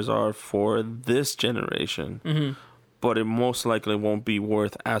Charizard for this generation, but it most likely won't be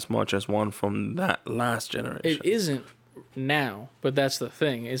worth as much as one from that last generation. It isn't now, but that's the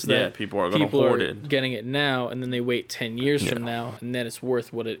thing is that people are going to hoard it, getting it now, and then they wait 10 years from now, and then it's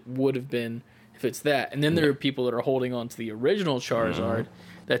worth what it would have been if it's that. And then there are people that are holding on to the original Charizard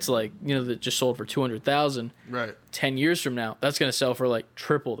that's like, you know, that just sold for 200,000. Right. 10 years from now, that's going to sell for like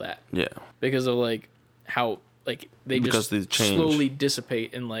triple that. Yeah. Because of like how like they just slowly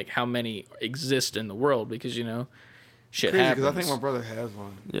dissipate in like how many exist in the world because, you know, shit happens. Because I think my brother has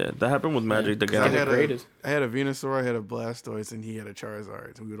one. Yeah, that happened with Magic the Gathering. I had a Venusaur, I had a Blastoise, and he had a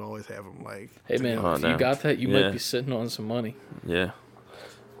Charizard. So we would always have them like. Hey man, if you got that, you might be sitting on some money. Yeah.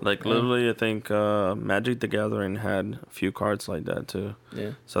 Like, literally, I think Magic the Gathering had a few cards like that, too.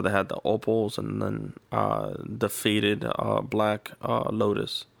 Yeah. So they had the Opals and then the faded Black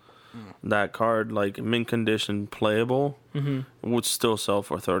Lotus. That card, like, mint condition playable, would still sell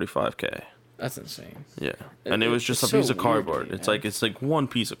for $35K. That's insane. Yeah. And it was just a piece of cardboard. It's like one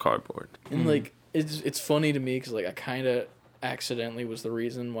piece of cardboard. And, like, it's funny to me because, like, I kind of accidentally was the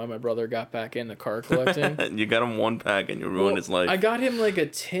reason why my brother got back into card collecting. You got him one pack and you ruined his life. I got him like a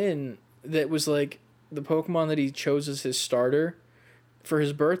tin that was like the Pokemon that he chose as his starter for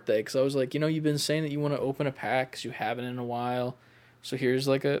his birthday. Because I was like, you know, you've been saying that you want to open a pack because you haven't in a while. So here's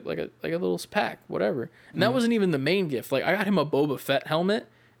like a little pack, whatever. And that wasn't even the main gift. Like I got him a Boba Fett helmet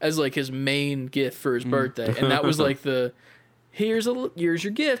as like his main gift for his birthday, and that was like the here's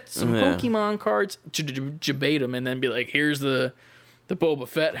your gift, some Pokemon cards, debate him, and then be like, here's the Boba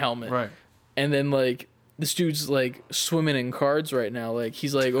Fett helmet, Right. And then like this dude's like swimming in cards right now. Like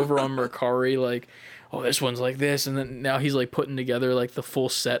he's like over on Mercari, like, oh, this one's like this, and then now he's like putting together like the full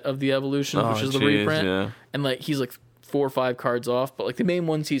set of the evolutions, which is the reprint, and like he's like 4 or 5 cards off, but like the main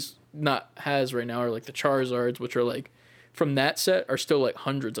ones he's has right now are like the Charizards, which are like from that set are still like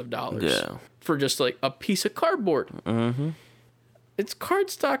hundreds of dollars for just like a piece of cardboard. It's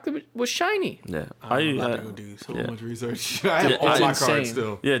cardstock that was shiny. Yeah, I'm about to go do so much research. I have all my insane. cards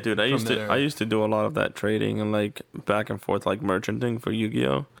still. Yeah, dude, I used to do a lot of that trading and like back and forth like merchanting for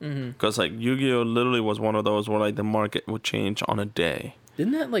Yu-Gi-Oh. Because like Yu-Gi-Oh literally was one of those where like the market would change on a day.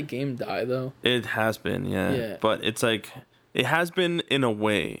 Didn't that like game die though? It has been, yeah. But it's like it has been in a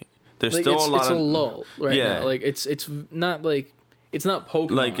way. There's like, still a lot of... It's a lull right now. Like, it's not like... It's not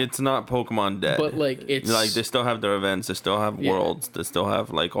Pokemon. Like, it's not Pokemon dead. But, like, it's... Like, they still have their events. They still have worlds. They still have,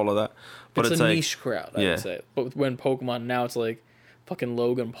 like, all of that. But it's a like, niche crowd, I would say. But when Pokemon, now it's like... Fucking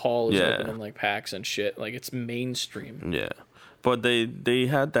Logan Paul is opening, like, packs and shit. Like, it's mainstream. Yeah. But they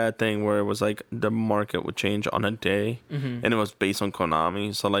had that thing where it was, like, the market would change on a day. And it was based on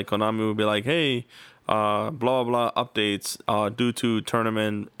Konami. So, like, Konami would be like, hey... blah blah updates due to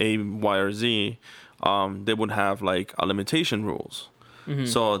tournament A, Y, or Z, they would have like a limitation rules.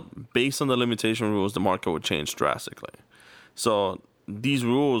 So based on the limitation rules, the market would change drastically. So these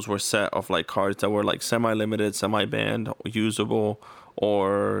rules were set of like cards that were like semi-limited, semi-banned, usable,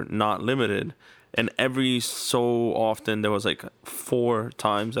 or not limited. And every so often there was like 4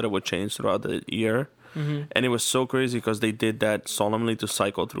 times that it would change throughout the year. And it was so crazy because they did that solemnly to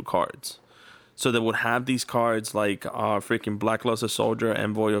cycle through cards. So they would have these cards like freaking Blackluster Soldier,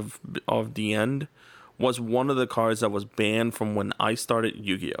 Envoy of the End was one of the cards that was banned from when I started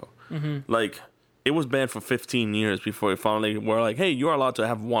Yu-Gi-Oh. Like, it was banned for 15 years before it finally were like, hey, you're allowed to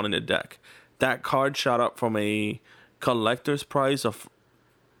have one in a deck. That card shot up from a collector's price of,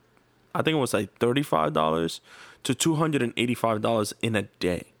 I think it was like $35 to $285 in a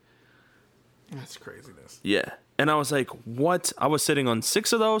day. That's craziness. Yeah. And I was like, what? I was sitting on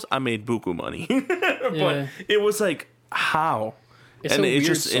 6 of those. I made buku money. But it was like, how? It's and a weird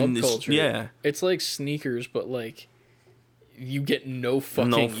just subculture. It's like sneakers, but like you get no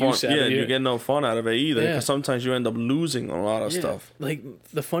fucking use out of it. You get no fun out of it either. Because sometimes you end up losing a lot of stuff. Like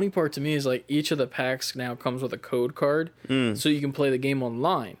the funny part to me is like each of the packs now comes with a code card, so you can play the game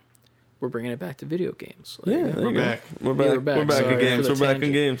online. We're bringing it back to video games. Like, We're back. We're back in games. We're back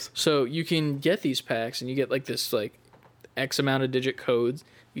in games. So you can get these packs, and you get like this like X amount of digit codes.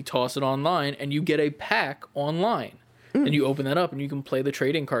 You toss it online, and you get a pack online. And you open that up, and you can play the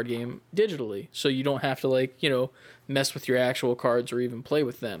trading card game digitally. So you don't have to like mess with your actual cards or even play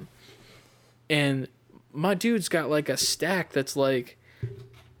with them. And my dude's got like a stack that's like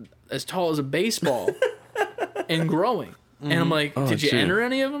as tall as a baseball and growing. And I'm like, did you enter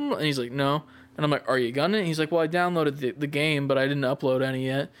any of them? And he's like, no. And I'm like, are you gonna? And he's like, well, I downloaded the game, but I didn't upload any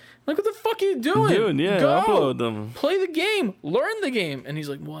yet. I'm like, what the fuck are you doing? Dude, Go! upload them. Play the game. Learn the game. And he's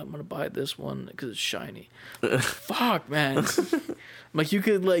like, well, I'm going to buy this one because it's shiny. Fuck, man. I'm like, you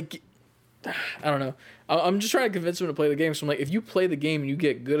could, like, I don't know. I'm just trying to convince him to play the game. So I'm like, if you play the game and you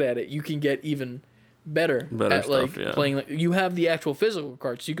get good at it, you can get even better at, stuff, like, playing. Like, you have the actual physical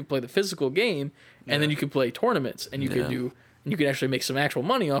cards. So you can play the physical game, and then you can play tournaments, and you can do... And you can actually make some actual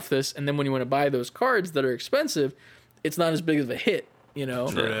money off this. And then when you want to buy those cards that are expensive, it's not as big of a hit,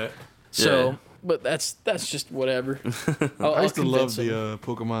 So, but that's just whatever. I used to love the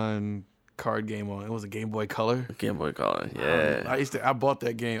Pokemon card game on. It was a Game Boy Color. Game Boy Color, yeah. I bought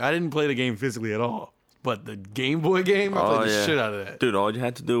that game. I didn't play the game physically at all. But the Game Boy game, I played the shit out of that. Dude, all you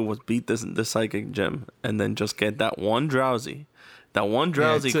had to do was beat the Psychic Gym and then just get that one Drowsy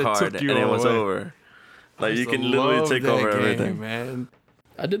card, and it was over. Like, you can literally take over everything, man.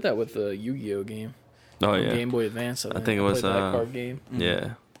 I did that with the Yu-Gi-Oh game. Oh yeah, Game Boy Advance. I think it was that card game.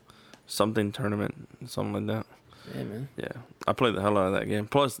 Yeah, something tournament, something like that. Yeah, man. Yeah, I played the hell out of that game.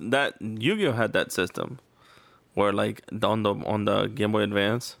 Plus, that Yu-Gi-Oh had that system where, like, on the Game Boy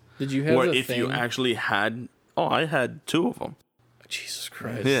Advance, did you have where if you actually had? Oh, I had 2 of them. Jesus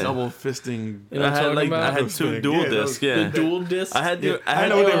Christ! Yeah. Double fisting. I had 2 dual discs. Yeah, the dual discs. I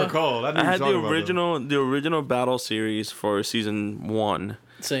know what they were called. I had the original battle series for season 1.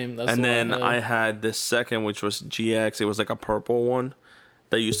 Same. That's and then I had the second, which was GX. It was like a purple one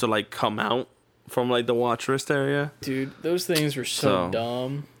that used to like come out from like the watch wrist area. Dude, those things were so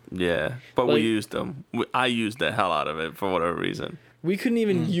dumb. Yeah, but we used them. I used the hell out of it for whatever reason. we couldn't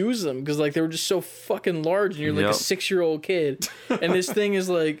even use them because like they were just so fucking large, and you're like a 6-year-old kid, and this thing is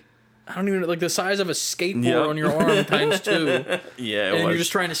like, I don't even, like the size of a skateboard on your arm times 2. Yeah, and you're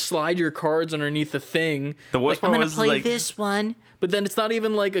just trying to slide your cards underneath the thing. The worst like, part I'm was gonna play like this one, but then it's not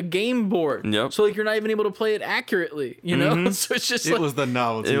even like a game board. Yep. So like you're not even able to play it accurately, you know? So it's just It like, was the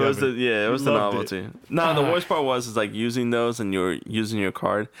novelty. it was of the it was the Loved novelty. No, the worst part was is like using those and you're using your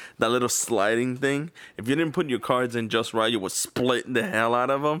card, that little sliding thing. If you didn't put your cards in just right, you would split the hell out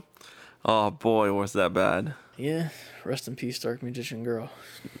of them. Oh boy, was that bad. yeah. Rest in peace, Dark Magician Girl.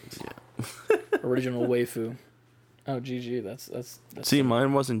 Original waifu. Oh, GG. That's See,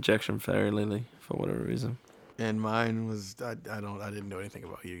 mine was Injection Fairy Lily for whatever reason. And mine was I didn't know anything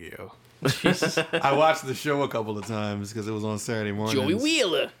about Yu-Gi-Oh. Jesus. I watched the show a couple of times because it was on Saturday mornings. Joey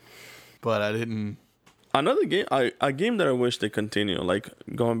Wheeler. But I didn't. Another game, a game that I wish they continue, like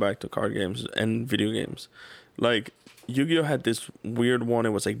going back to card games and video games, like Yu-Gi-Oh had this weird one. It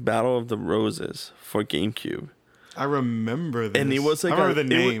was like Battle of the Roses for GameCube. I remember this. And it was like I remember the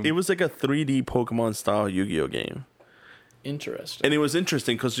name. It was like a 3D Pokemon style Yu-Gi-Oh game, Interesting. and it was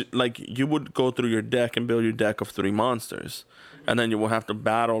interesting because like you would go through your deck and build your deck of 3 monsters, and then you will have to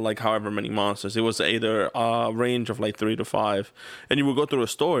battle like however many monsters. It was either a range of like 3 to 5, and you would go through a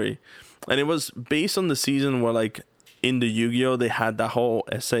story, and it was based on the season where like in the Yu-Gi-Oh they had that whole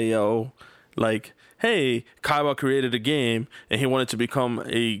SAO like. Hey, Kaiba created a game and he wanted to become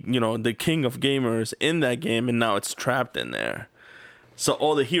the king of gamers in that game, and now it's trapped in there. So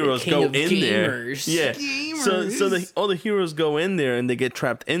all the heroes go in there. Yeah. So all the heroes go in there and they get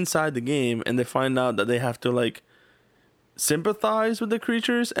trapped inside the game, and they find out that they have to like sympathize with the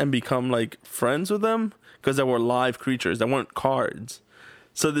creatures and become like friends with them because they were live creatures. They weren't cards.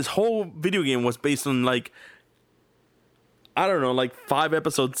 So this whole video game was based on like, I don't know, like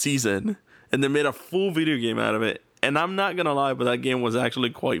 5-episode season. And they made a full video game out of it. And I'm not going to lie, but that game was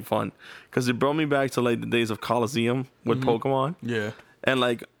actually quite fun. Because it brought me back to like the days of Coliseum with Pokemon. Yeah. And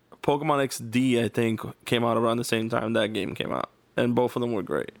like Pokemon XD, I think, came out around the same time that game came out. And both of them were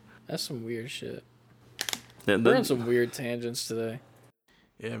great. That's some weird shit. Yeah, We're on some weird tangents today.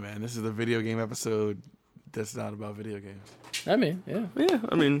 Yeah, man. This is the video game episode that's not about video games. I mean, yeah. Yeah,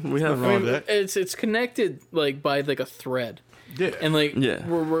 I mean, we have... Nothing wrong with that. It's connected like by like a thread. Yeah. And like Yeah.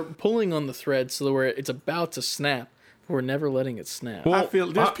 we're pulling on the thread so that it's about to snap, but we're never letting it snap. I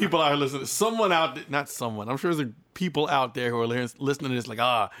feel there's people out here listening. Someone out there, not someone. I'm sure there's people out there who are listening to this like,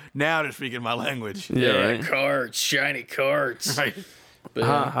 now they're speaking my language. Yeah, right. Cards, shiny cards. Right. But,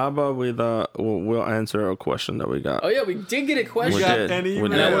 How about we'll answer a question that we got. oh yeah, we did get a question. We got did. an We email.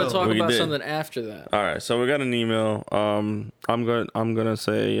 did. And I want to talk We about did. something after that. All right, so we got an email. I'm gonna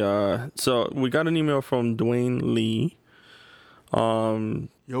say so we got an email from Dwayne Lee, Yo,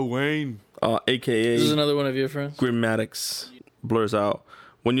 Wayne. aka This is another one of your friends. Grammatics blurs out.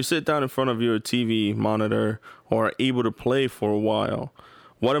 When you sit down in front of your TV monitor or are able to play for a while,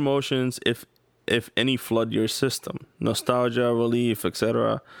 what emotions, if any, flood your system? Nostalgia, relief,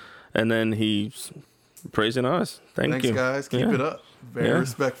 etc. And then he's praising us. Thanks, you. guys. Keep Yeah. it up. Very Yeah.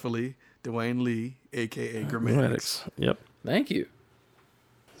 respectfully, Dwayne Lee, a.k.a. Grammatics. Grammatics. Yep. Thank you.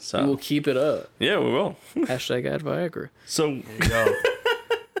 So We will keep it up. yeah, we will. Hashtag add Viagra. So There you go.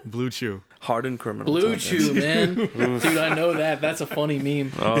 Blue Chew. hardened criminal. Blue Chew, man. Dude, I know that. That's a funny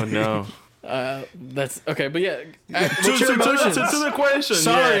meme. Oh no. That's okay, but yeah. What's your to emotions? the question.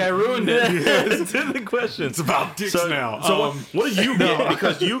 Sorry, yeah. I ruined it. to the question. It's about dicks now. So what do you get?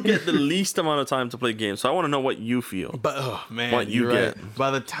 Because you get the least amount of time to play games. So I want to know what you feel. But oh man, What you you're get. right.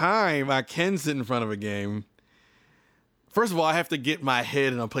 By the time I can sit in front of a game, first of all, I have to get my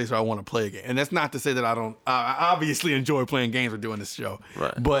head in a place where I want to play a game, and that's not to say that I don't. I obviously enjoy playing games or doing this show,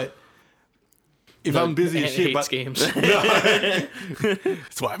 Right. But if I'm busy as And shit, hates but games.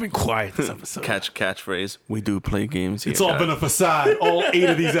 that's why I've been quiet this episode. Catchphrase. We do play games here. It's all guys. been a facade. All 8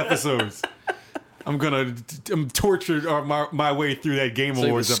 of these episodes. I'm tortured my way through that Game It's like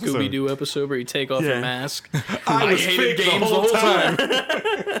Awards the episode. Scooby Doo episode where you take off Yeah. your mask. I was hated fake the games whole the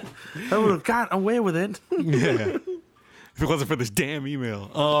whole time. I would have got away with it. Yeah. If it wasn't for this damn email.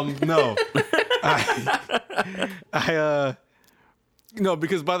 No. No,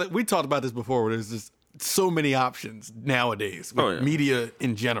 because we talked about this before, where there's just so many options nowadays with Oh, yeah. media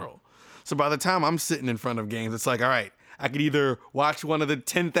in general. So by the time I'm sitting in front of games, it's like, all right, I could either watch one of the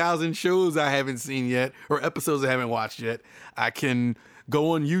 10,000 shows I haven't seen yet or episodes I haven't watched yet. I can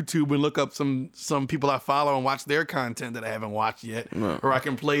go on YouTube and look up some people I follow and watch their content that I haven't watched yet. Or I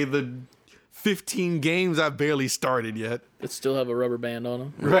can play the 15 games I've barely started yet. That still have a rubber band on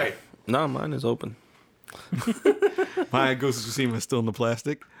them. Right. No, mine is open. My Ghost of Tsushima is still in the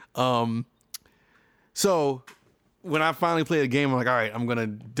plastic. So when I finally play a game, I'm like, all right, I'm gonna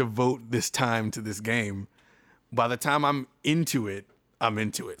devote this time to this game. By the time I'm into it, I'm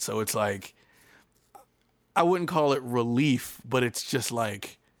into it. So it's like, I wouldn't call it relief, but it's just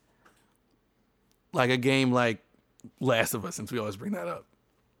like a game like Last of Us, since we always bring that up.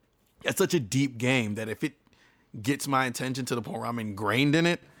 It's such a deep game that if it gets my attention to the point where I'm ingrained in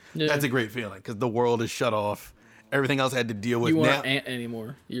it, that's a great feeling, because the world is shut off. Everything else I had to deal with. You now, aren't Ant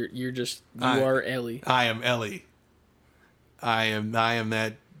anymore. You are Ellie. I am Ellie. I am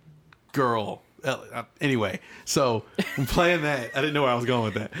that girl. Anyway, so I'm playing that. I didn't know where I was going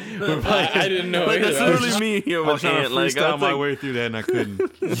with that. I didn't know Like, either. it's I was literally just- me here I was with trying to Ant. Like, freestyle I was my like, way through that and I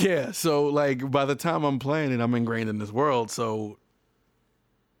couldn't. Yeah, so like by the time I'm playing it, I'm ingrained in this world. So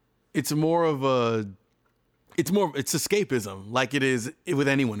it's escapism, like it is with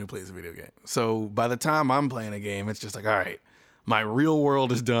anyone who plays a video game. So by the time I'm playing a game, it's just like, all right, my real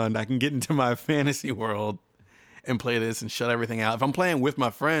world is done. I can get into my fantasy world and play this and shut everything out. If I'm playing with my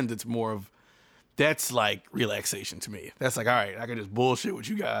friends, it's more of, that's like relaxation to me. That's like, all right, I can just bullshit with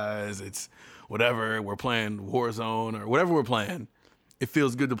you guys. It's whatever. We're playing Warzone or whatever we're playing. It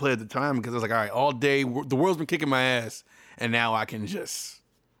feels good to play at the time because it's like, all right, all day, the world's been kicking my ass, and now I can just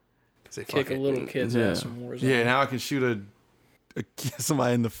say, fuck Kick a it. little kid's ass in Warzone. Yeah, now I can shoot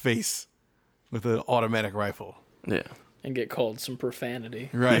somebody in the face with an automatic rifle. yeah. And get called some profanity.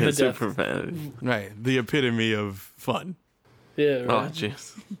 Right. To It's death. super vanity. Right. The epitome of fun. Yeah, Oh, right.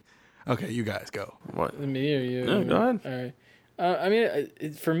 jeez. Okay, you guys go. What? Me or you? Yeah, go ahead. All right. I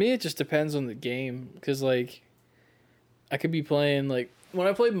mean, for me, it just depends on the game. Because, like, I could be playing, like, when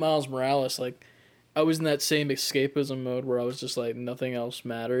I played Miles Morales, like, I was in that same escapism mode where I was just like, nothing else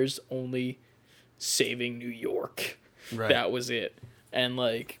matters, only saving New York. Right. That was it. And,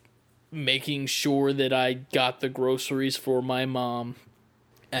 like, making sure that I got the groceries for my mom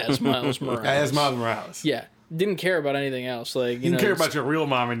as Miles Morales. As Miles Morales. Yeah. Didn't care about anything else. Like, You didn't care about your real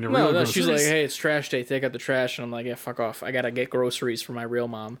mom and your real no, groceries. she's like, hey, it's trash day. Take out the trash. And I'm like, yeah, fuck off. I got to get groceries for my real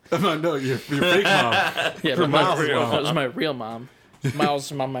mom. No, your fake mom. Yeah, For but my Miles' real, mom. that was my real mom.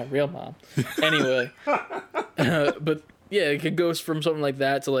 Miles' mom, my real mom. Anyway. But, yeah, it could go from something like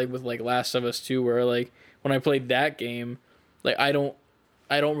that to, like, with, like, Last of Us 2, where, like, when I played that game, like, I don't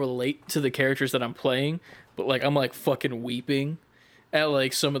relate to the characters that I'm playing, but, like, I'm, like, fucking weeping at,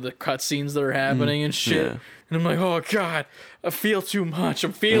 like, some of the cutscenes that are happening and shit. Yeah. And I'm like, oh, God, I feel too much.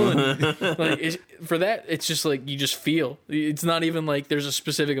 I'm feeling. Like, for that, it's just, like, you just feel. It's not even, like, there's a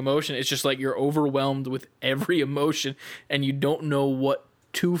specific emotion. It's just, like, you're overwhelmed with every emotion, and you don't know what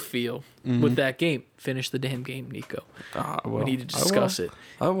to feel with that game. Finish the damn game, Nico. We need to discuss it.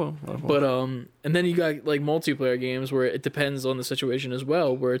 I will. But and then you got like multiplayer games where it depends on the situation as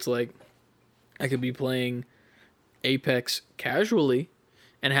well, where it's like I could be playing Apex casually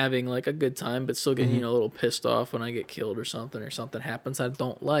and having like a good time, but still getting a little pissed off when I get killed or something happens I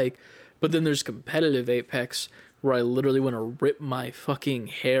don't like. But then there's competitive Apex where I literally want to rip my fucking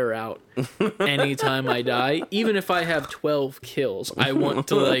hair out anytime I die. Even if I have 12 kills, I want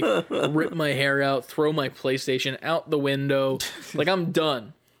to like rip my hair out, throw my PlayStation out the window. Like I'm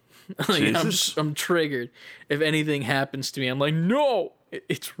done. Like, I'm triggered. If anything happens to me, I'm like, no,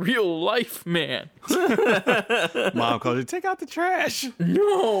 it's real life, man. Mom calls you, take out the trash.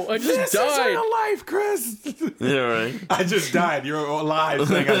 No, I just This is died. real life, Chris. Yeah, right. I just died. You're alive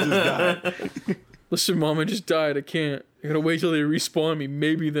saying I just died. Listen, Mom, I just died. I can't. I gotta wait till they respawn me.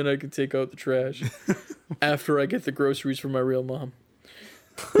 Maybe then I can take out the trash after I get the groceries for my real mom.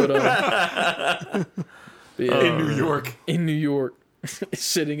 But yeah, In New York. in New York,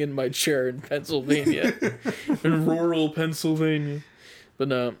 sitting in my chair in Pennsylvania, in rural Pennsylvania. But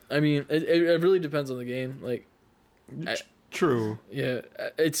no, I mean, it really depends on the game. Like, True. yeah,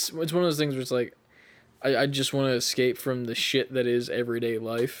 it's one of those things where it's like, I just want to escape from the shit that is everyday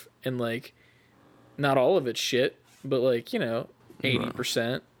life, and like, not all of it's shit, but like, you know,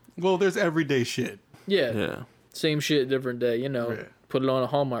 80%. Well, there's everyday shit. Yeah, Yeah. same shit, different day. You know, Yeah. put it on a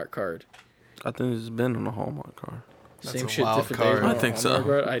Hallmark card. I think it's been on a Hallmark card. Same a shit, wild different card. days. on I a think so.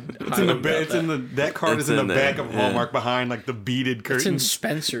 Hallmark card. It's in the back. It's in the that card It's is in the in there, back of yeah. Hallmark behind like the beaded It's in curtains.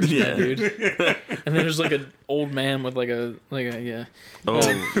 Spencer's, Yeah. dude. And then there's like an old man with like a yeah. Oh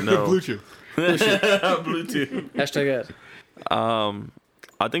no. Bluetooth. Bluetooth. Hashtag ad.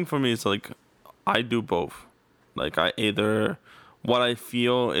 I think for me it's like I do both. Like I either what I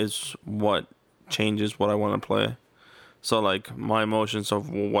feel is what changes what I want to play. So like my emotions of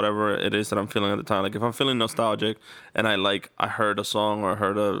whatever it is that I'm feeling at the time. Like if I'm feeling nostalgic and I heard a song or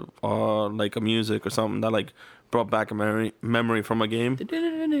heard a music or something that like brought back a memory from a game.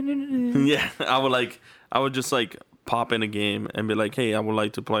 Yeah, I would just like pop in a game and be like, hey, I would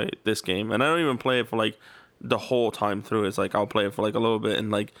like to play this game. And I don't even play it for like the whole time through. It's like I'll play it for like a little bit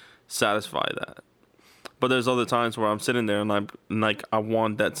and like satisfy that. But there's other times where I'm sitting there and I'm like, I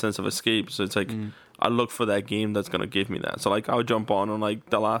want that sense of escape. So it's like I look for that game that's gonna give me that. So like I'll jump on like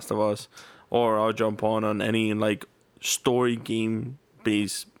The Last of Us, or I'll jump on any like story game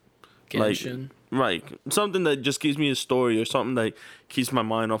based Genshin. right, something that just gives me a story or something that keeps my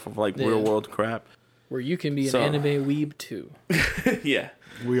mind off of like real world crap. Where you can be an anime weeb too. Yeah.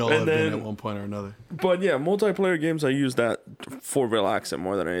 We all have been at one point or another. But yeah, multiplayer games, I use that for relaxing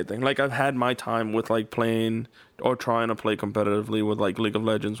more than anything. Like I've had my time with like playing or trying to play competitively with like League of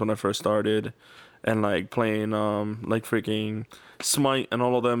Legends when I first started, and like playing like freaking Smite and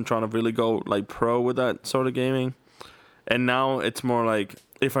all of them, trying to really go like pro with that sort of gaming. And now it's more like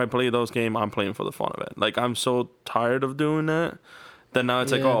if I play those games, I'm playing for the fun of it. Like I'm so tired of doing that now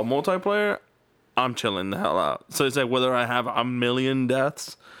it's like, oh, multiplayer, I'm chilling the hell out. So it's like whether I have a million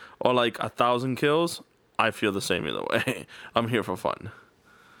deaths or like 1,000 kills, I feel the same either way. I'm here for fun.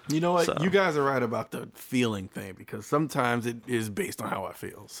 You know what? So. You guys are right about the feeling thing, because sometimes it is based on how I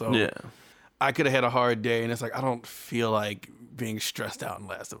feel. So Yeah. I could have had a hard day, and it's like I don't feel like being stressed out in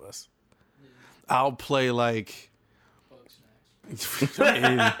Last of Us. I'll play like. I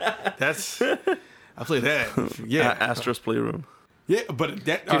mean, I play that. Yeah, Astra's Playroom. yeah, but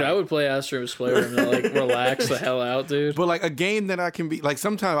that. Dude, I would play Astro's Playroom to like relax the hell out, dude. But like a game that I can be like,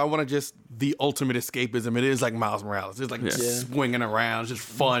 sometimes I want to just the ultimate escapism. It is like Miles Morales. It's like swinging around, it's just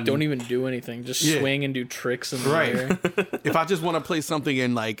fun. Don't even do anything. Just swing and do tricks in the air. If I just want to play something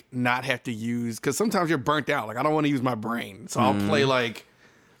and like not have to use, because sometimes you're burnt out. Like I don't want to use my brain, so I'll play like,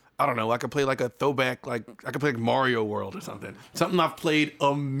 I don't know. I could play like a throwback, like I could play like Mario World or something. Something I've played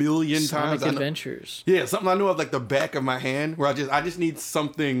a million times. Sonic Adventures. Yeah, something I know of like the back of my hand, where I just need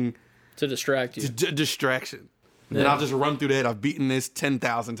something To distract you. distraction. And I'll just run through that. I've beaten this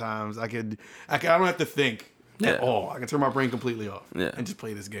 10,000 times. I don't have to think at all. I can turn my brain completely off and just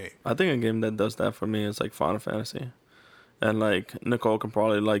play this game. I think a game that does that for me is like Final Fantasy. And like Nicole can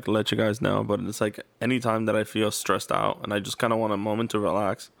probably like let you guys know, but it's like anytime that I feel stressed out and I just kind of want a moment to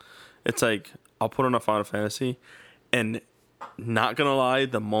relax, it's like I'll put on a Final Fantasy, and not gonna lie,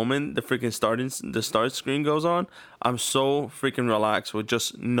 the moment the start screen goes on, I'm so freaking relaxed with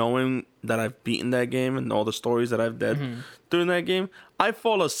just knowing that I've beaten that game and all the stories that I've did during that game. I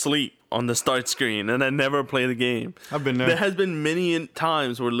fall asleep on the start screen and I never play the game. I've been there. There has been many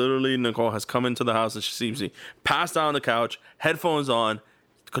times where literally Nicole has come into the house and she sees me passed out on the couch, headphones on,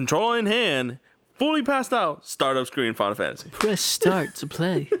 controller in hand, fully passed out, startup screen, Final Fantasy. Press start to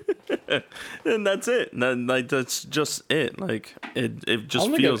play. And that's it. That's just it. Like it just I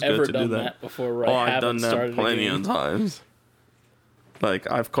don't feels think I've good ever to done do that. before. Where Oh, I I've done haven't that started plenty a game. of times. Like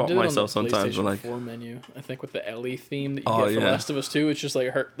I've caught I did it on myself the sometimes, but PlayStation like 4 menu. I think with the Ellie theme that you Oh, get for yeah. Last of Us 2, it's just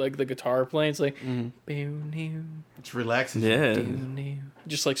like like the guitar playing. It's like It's relaxing. yeah,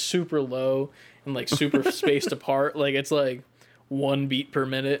 just like super low and like super spaced apart. Like it's like 1 beat per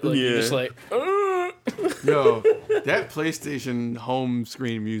minute. Like you're just Yeah. like Yo, that PlayStation home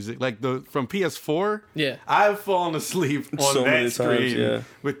screen music, like from PS4, yeah. I've fallen asleep on So many that screen times, yeah.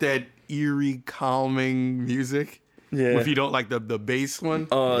 with that eerie, calming music. yeah. If you don't like the bass one.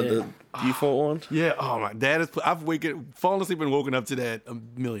 The default one. Yeah, oh my dad is. I've fallen asleep and woken up to that a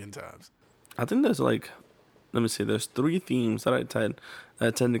million times. I think there's like, let me see. There's 3 themes that I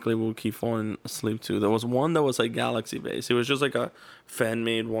technically will keep falling asleep to. There was one that was like Galaxy based. It was just like a fan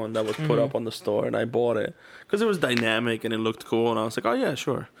made one that was put up on the store, and I bought it because it was dynamic and it looked cool. And I was like, oh yeah,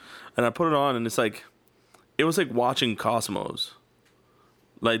 sure. And I put it on, and it was like watching Cosmos,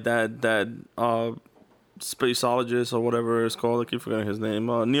 like that spaceologist or whatever it's called. I keep forgetting his name.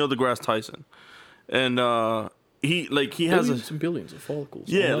 Neil deGrasse Tyson, and he has Billions and billions of follicles.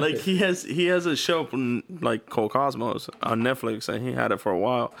 I yeah, like like it. he has a show like called Cosmos on Netflix, and he had it for a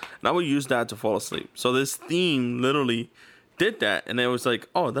while. And I would use that to fall asleep. So this theme literally did that, and it was like,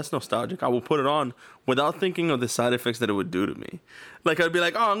 oh, that's nostalgic. I will put it on without thinking of the side effects that it would do to me. Like I'd be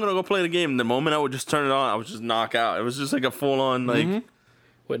like, oh, I'm gonna go play the game. And the moment I would just turn it on, I would just knock out. It was just like a full on like,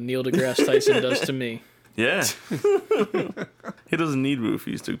 What Neil deGrasse Tyson does to me. yeah. He doesn't need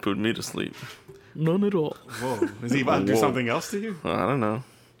roofies to put me to sleep. None at all. Whoa, is he about to do Whoa. something else to you? I don't know.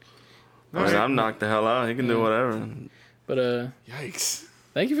 I mean, I'm knocked the hell out. He can do whatever. But Yikes.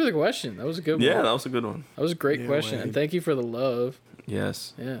 thank you for the question. That was a good one. Yeah, that was a good one. That was a great Yeah, question. Wade. And thank you for the love.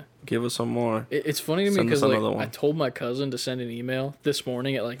 Yes. Yeah. Give us some more. It's funny to me Send us because like another one. I told my cousin to send an email this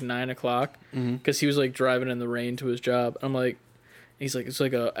morning at like 9 o'clock because he was like driving in the rain to his job. I'm like, he's like, it's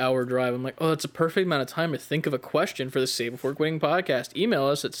like an hour drive. I'm like, oh, that's a perfect amount of time to think of a question for the Save Before Quitting podcast. Email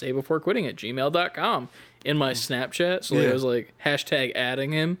us at savebeforequitting@gmail.com in my Snapchat. So like, Yeah. I was like hashtag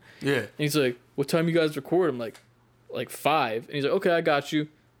adding him. Yeah. And he's like, what time you guys record? I'm like 5. And he's like, okay, I got you.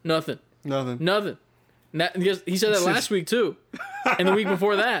 Nothing. He said that last week too, and the week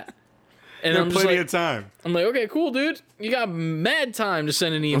before that. And I'm just plenty like, of time. I'm like, okay, cool, dude. You got mad time to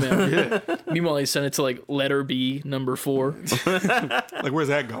send an email. Meanwhile, he sent it to like letter B number 4. Like, where's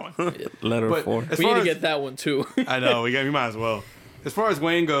that going? Letter But 4. as We far need to as- get that one too. I know we might as well. As far as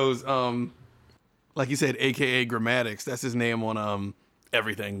Wayne goes, like you said, AKA Grammatics. That's his name on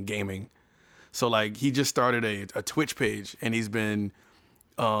everything gaming. So like he just started a Twitch page, and he's been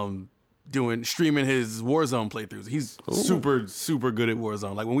streaming his Warzone playthroughs. He's super good at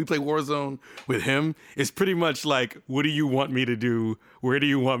Warzone. Like when we play Warzone with him, it's pretty much like, what do you want me to do? Where do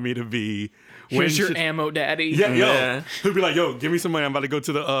you want me to be? Here's your ammo, daddy. Yeah, Yeah. yo. He'll be like, yo, give me some money. I'm about to go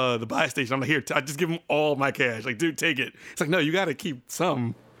to the buy station. I'm like, here, I just give him all my cash. Like, dude, take it. It's like, no, you got to keep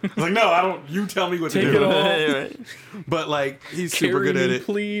some. It's like, no, I don't. You tell me what Take to do. it all. Right. But like, he's super Carry good at me, it.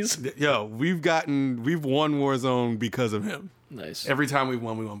 please. Yo, we've won Warzone because of him. Nice. Every time we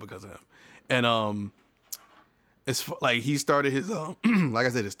won because of him. And it's like he started his like I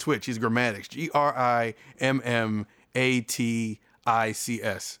said, his Twitch. He's Grammatics,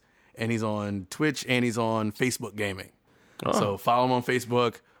 GRIMMATICS, and he's on Twitch and he's on Facebook Gaming. Oh. So follow him on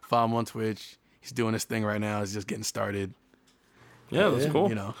Facebook, follow him on Twitch. He's doing his thing right now. He's just getting started. Yeah, that's cool.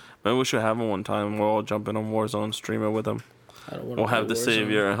 You know, Maybe we should have him one time. We'll all jump in on Warzone, stream it with him. I don't want We'll have the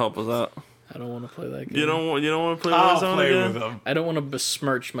savior and help us out. I don't want to play that game. You don't want to play I'll Warzone play again? with him. I don't want to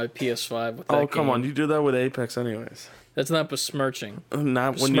besmirch my PS5 with that Oh, come game. on. You do that with Apex anyways. That's not besmirching.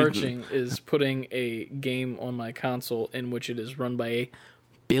 Not when you... Besmirching is putting a game on my console in which it is run by a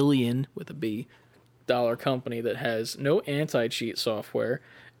billion with a B dollar company that has no anti-cheat software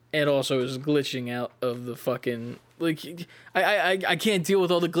and also is glitching out of the fucking like I can't deal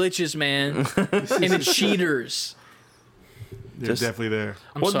with all the glitches, man. And it's cheaters. They're Just- definitely there.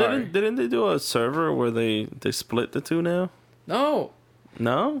 I'm sorry. Didn't they do a server where they split the two now? No.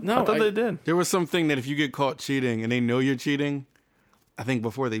 No? No, I thought I- they did. There was something that if you get caught cheating and they know you're cheating, I think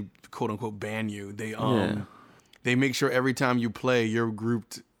before they quote unquote ban you, they make sure every time you play you're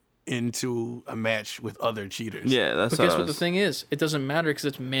grouped into a match with other cheaters. Yeah, that's But guess what the thing is? It doesn't matter because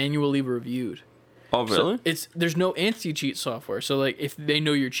it's manually reviewed. Oh, really? So there's no anti-cheat software. So like if they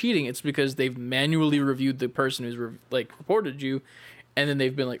know you're cheating, it's because they've manually reviewed the person who's reported you, and then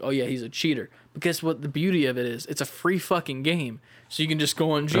they've been like, oh yeah, he's a cheater. But guess what? The beauty of it is, it's a free fucking game. So you can just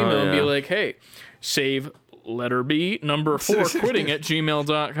go on Gmail and be yeah. like, hey, save letter B number 4 quitting at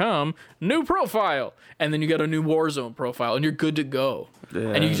gmail.com, new profile, and then you got a new Warzone profile, and you're good to go.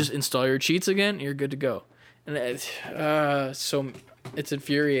 And you Yeah. just install your cheats again, and you're good to go. And it's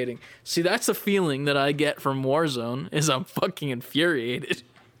infuriating. See, that's the feeling that I get from Warzone, is I'm fucking infuriated.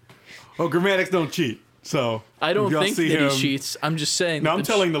 Oh, Grammatics don't cheat. So I don't if y'all think see that him, he cheats. I'm just saying. No, that I'm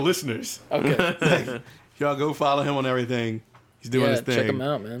telling the listeners. Okay. Y'all go follow him on everything. He's doing Yeah, his thing. check him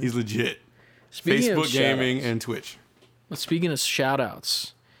out, man. He's legit. Speaking Facebook of Gaming shout-outs- and Twitch. Speaking of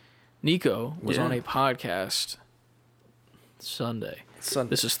shout-outs, Nico was Yeah. on a podcast Sunday. Sunday.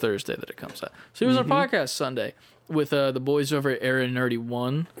 This is Thursday that it comes out. So he was on a podcast Sunday with the boys over at Area Nerdy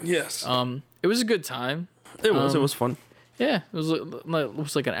 1. Yes. It was a good time. It was fun. Yeah, it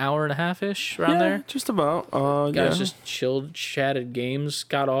was like an hour and a half-ish around there. Just about. Guys just chilled, chatted games,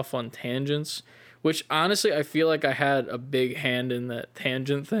 got off on tangents, which honestly I feel like I had a big hand in that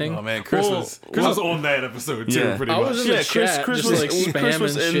tangent thing. Oh man, Chris was on that episode too, Yeah. pretty I much. was in the chat, just, like, Chris was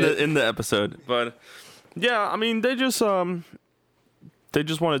spamming in shit. in the episode, but yeah, I mean they just wanted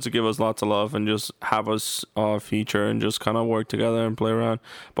to give us lots of love and just have us feature and just kind of work together and play around.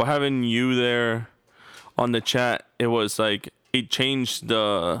 But having you there on the chat, it was like it changed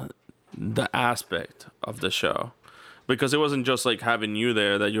the aspect of the show. Because it wasn't just like having you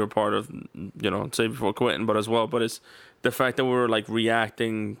there that you were part of, Save Before Quitting, but it's the fact that we were like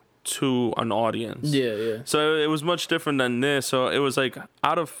reacting to an audience. Yeah. So it was much different than this. So it was like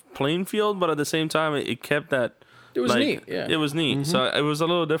out of playing field, but at the same time, it kept that. It was like, neat, yeah. It was neat. So it was a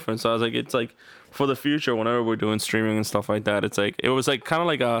little different. So I was like, it's like for the future, whenever we're doing streaming and stuff like that, it was like kind of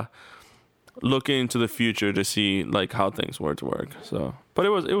like a looking into the future to see like how things were to work. So, but it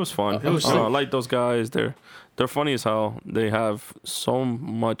was fun. It was I like those guys. They're funny as hell. They have so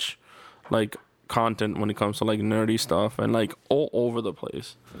much like content when it comes to like nerdy stuff and like all over the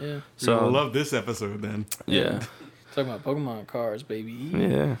place. Yeah. So I So love this episode then. yeah, Talking about Pokemon cards, baby.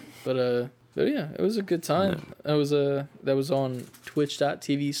 yeah. But yeah, it was a good time. That was on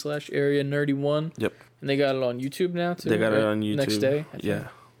twitch.tv/area nerdy 1. Yep. And they got it on YouTube now too. They got it right? on YouTube. Next day. I think. Yeah.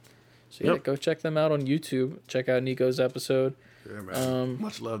 So yeah, Yep. go check them out on YouTube. Check out Nico's episode. Yeah, man.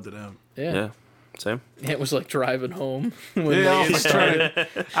 Much love to them. Yeah. Yeah. Same. It was like driving home. When Yeah, I they was trying to,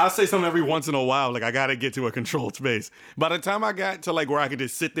 I'll say something every once in a while. Like, I got to get to a controlled space. By the time I got to like where I could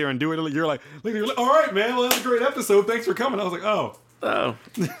just sit there and do it, you're like, all right, man. Well, that's a great episode. Thanks for coming. I was like, oh. Oh.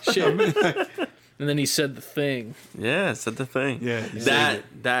 shit. And then he said the thing. Yeah, said the thing. Yeah, he said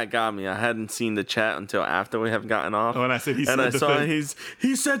That got me. I hadn't seen the chat until after we have gotten off. Oh, and I said he said and I the saw thing.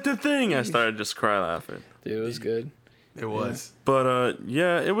 he said the thing. I started just cry laughing. Dude, it was good. It was. But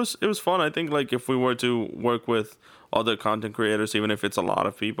yeah, it was fun. I think like if we were to work with other content creators, even if it's a lot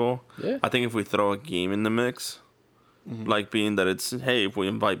of people, Yeah. I think if we throw a game in the mix, like being that it's hey, if we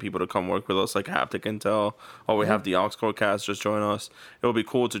invite people to come work with us, like Haptic Intel, or we have the Oxcore cast just join us, it would be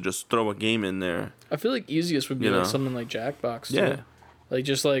cool to just throw a game in there. I feel like easiest would be You like know? something like Jackbox. Too. Yeah. Like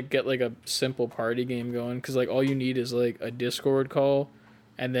just like get like a simple party game going because like all you need is like a Discord call,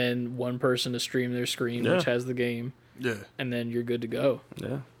 and then one person to stream their screen which Yeah. has the game, Yeah. and then you're good to go.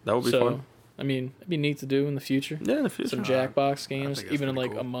 Yeah, that would be So fun. I mean, it'd be neat to do in the future. Yeah, in the future. Some Jackbox games, think that's even in pretty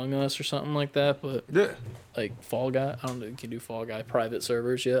like cool. Among Us or something like that. But Yeah. like Fall Guy, I don't know if you can do Fall Guy private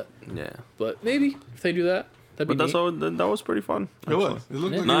servers yet, Yeah, but maybe if they do that, that'd be but that's neat. all. That was pretty fun. It was. It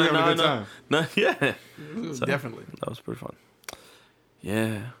looked like No, we were having a good no, time. no. Yeah, Definitely. that was pretty fun.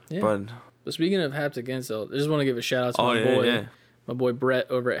 Yeah, Yeah. but But speaking of Haptic Intel, I just want to give a shout out to oh my yeah, boy. yeah. My boy Brett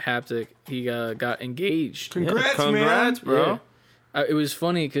over at Haptic, he got engaged. Congrats, Yeah, congrats, man. bro. Yeah. It was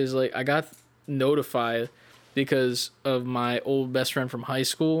funny because like I got notified because of my old best friend from high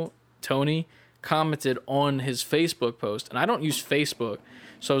school, Tony, commented on his Facebook post, and I don't use Facebook,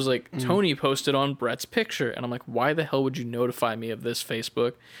 so I was like, Tony posted on Brett's picture, and I'm like, why the hell would you notify me of this,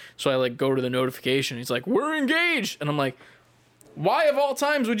 Facebook? So I like go to the notification. He's like, we're engaged, and I'm like, why of all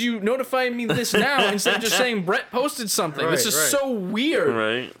times would you notify me this now instead of just saying Brett posted something? This is Right. so weird.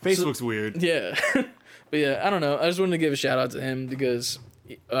 Right. Facebook's weird. Yeah. But yeah, I don't know. I just wanted to give a shout out to him because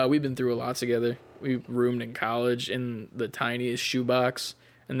we've been through a lot together. We roomed in college in the tiniest shoebox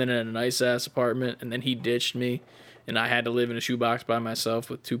and then in a nice ass apartment. And then he ditched me and I had to live in a shoebox by myself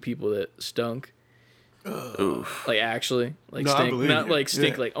with two people that stunk. Oof. Like actually, like No, I stink. believe Not you. like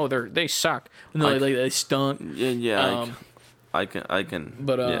stink, Yeah. like, oh, they suck. No, like they stunk. Yeah. Um, I can.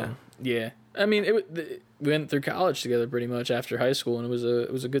 But yeah. yeah. I mean, we went through college together pretty much after high school, and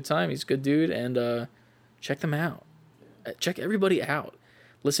it was a good time. He's a good dude, and check them out. Check everybody out.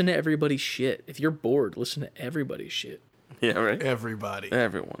 Listen to everybody's shit. If you're bored, listen to everybody's shit. Yeah. Right. Everybody.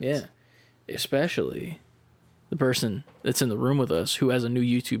 Everyone. Yeah, especially the person that's in the room with us who has a new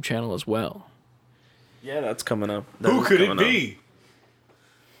YouTube channel as well. Yeah, that's coming up. That Who is could it coming up. be?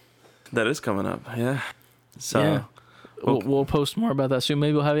 That is coming up. Yeah. So. Yeah. We'll post more about that soon.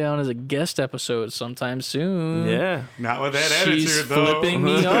 Maybe we'll have you on as a guest episode sometime soon. Yeah. Not with that She's attitude, though. flipping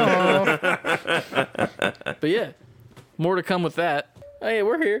me off. But yeah, more to come with that. Hey,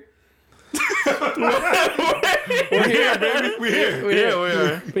 we're here. We're here, baby. We're here. We're Yeah, here. we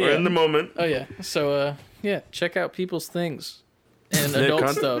are. We're yeah. in the moment. Oh yeah. So yeah, check out people's things and Yeah, adult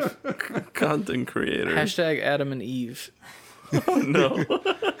con- stuff. Content creator. Hashtag Adam and Eve. Oh, no.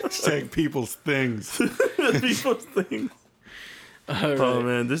 Take people's things. People's things. All right. Oh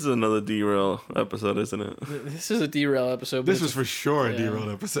man, this is another derail episode, isn't it? This is a derail episode. But This was for sure a Yeah. derailed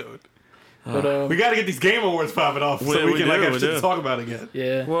episode. but We got to get these Game Awards popping off so We we can like do, have we shit do. to talk about again.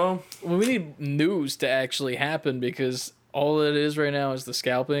 yeah. Well, Well, we need news to actually happen because all it is right now is the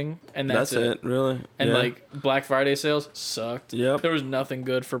scalping, and that's it. Really. And Yeah. like Black Friday sales sucked. Yep. There was nothing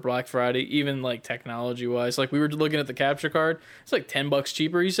good for Black Friday, even like technology wise. Like we were looking at the capture card. It's like $10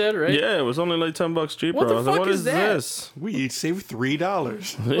 cheaper, you said, right? Yeah, it was only like $10 cheaper. What the I was like, fuck what is that? this? We each saved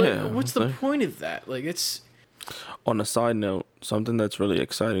 $3. Like, Yeah. what's the point of that? Like it's On a side note, something that's really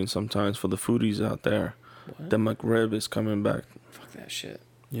exciting sometimes for the foodies out there, the McRib is coming back. fuck that shit.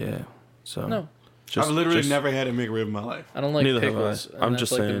 Yeah. So No. just, I've literally just- never had a McRib in my life. I don't like Neither have I. pickles. and I'm that's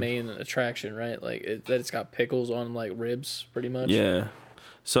just like the saying. main attraction, right? Like that it's got pickles on like ribs, pretty much. Yeah.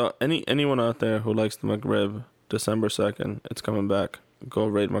 So anyone out there who likes the McRib, December 2nd, it's coming back. Go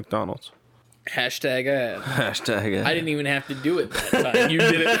raid McDonald's. Hashtag ad. Hashtag it. I didn't even have to do it that time. You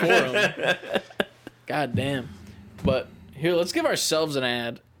did it for him. God damn. But here, let's give ourselves an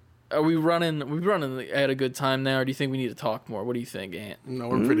ad. Are we running? At a good time now, or do you think we need to talk more? What do you think, Ant? No,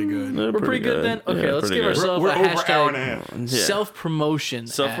 we're pretty good. They're We're pretty good then? Okay, let's pretty give good. ourselves We're a over an hour and a hashtag half. Yeah. self-promotion.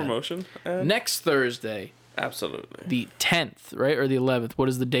 Self-promotion? ad. Next Thursday, Absolutely. the 10th, right? Or the 11th. What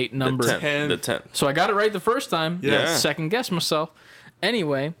is the date number? The 10th. The 10th. So I got it right the first time. Yeah. Second guess myself.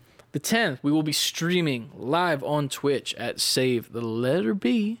 Anyway, the 10th, we will be streaming live on Twitch at Save the Letter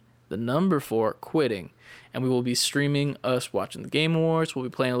B, the number 4, Quitting. And we will be streaming us watching the Game Awards. We'll be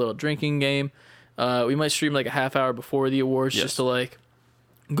playing a little drinking game. We might stream like a half hour before the awards Yes. just to like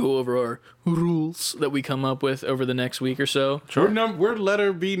go over our rules that we come up with over the next week or so. We're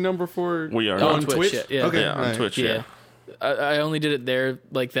letter B number 4 We are on not. Twitch. Yeah. Okay, Yeah, on alright. Twitch. Yeah. Yeah. I only did it there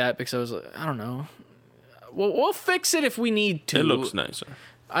like that because I was like, I don't know. We'll fix it if we need to. It looks nicer.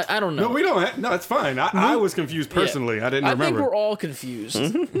 I don't know. No, we don't. No, it's fine. I was confused personally. Yeah. I didn't I remember. think we're all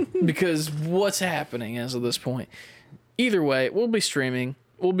confused because what's happening as of this point. Either way, we'll be streaming.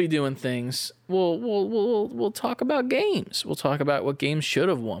 We'll be doing things. We'll talk about games. We'll talk about what games should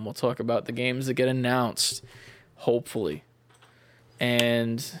have won. We'll talk about the games that get announced, hopefully.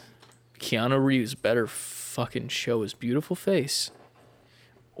 And Keanu Reeves better fucking show his beautiful face,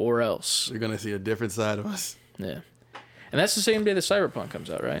 or else. You're gonna see a different side of us. Yeah. And that's the same day that Cyberpunk comes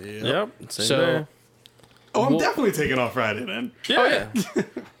out, right? Yep. Same So. there. Oh, I'm Well- definitely taking off Friday then. Oh yeah.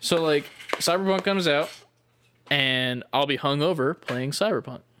 So like Cyberpunk comes out and I'll be hungover playing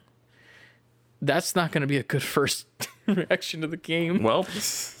Cyberpunk. That's not going to be a good first reaction to the game. Well,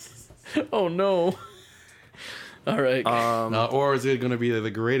 Oh no. All right. Or is it gonna be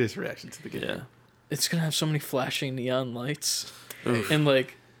the greatest reaction to the game? yeah. It's going to have so many flashing neon lights and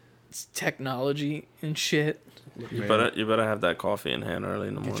like technology and shit. You better have that coffee in hand early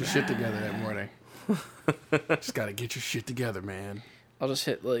in the Get morning. your shit together that morning. Just gotta get your shit together, man. I'll just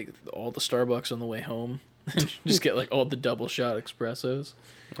hit like all the Starbucks on the way home. Just get like all the double shot espressos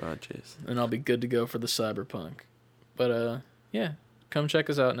Oh, jeez. and I'll be good to go for the Cyberpunk. But yeah, come check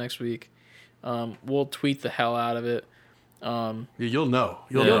us out next week. We'll tweet the hell out of it. You'll know.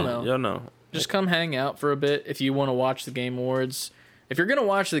 You'll know. You'll know. Just come hang out for a bit if you want to watch the Game Awards. If you're gonna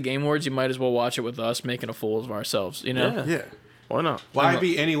watch the Game Awards, you might as well watch it with us making a fool of ourselves. You know? Yeah. Yeah. Why not? Why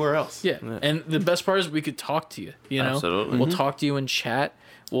be anywhere else? Yeah. And the best part is we could talk to you. You know, Absolutely. we'll talk to you in chat.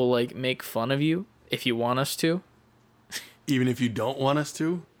 We'll like make fun of you if you want us to. Even if you don't want us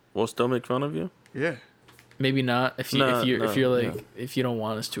to. We'll still make fun of you. Yeah. Maybe not if you No, if you're like no. if you don't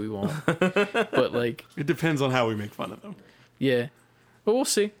want us to, we won't. But like It depends on how we make fun of them. yeah, but we'll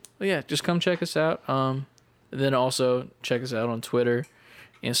see. But yeah, just come check us out. Then also check us out on Twitter,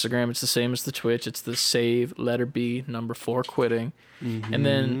 Instagram. It's the same as the Twitch. It's the save letter B number 4 quitting. And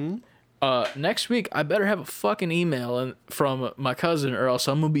then next week I better have a fucking email from my cousin or else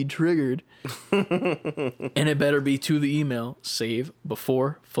I'm gonna be triggered. And it better be to the email save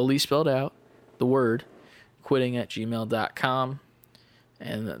before fully spelled out the word quitting@gmail.com.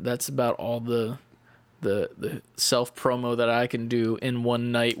 And that's about all the self promo that I can do in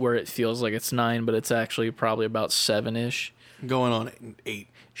one night where it feels like it's 9, but it's actually probably about 7-ish. Going on 8.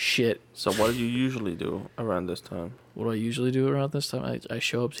 Shit. So what do you usually do around this time? What do I usually do around this time? I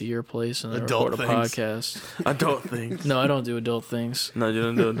show up to your place and I Adult record a things. podcast. I don't think. No, I don't do adult things. No, you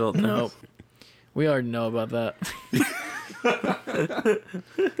don't do adult things. No. We already know about that.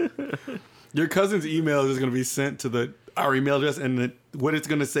 Your cousin's email is going to be sent to our email address, and what it's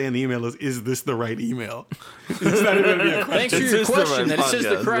going to say in the email is this the right email? It's not even going to be a question. Thanks for It's your just the question. right That is just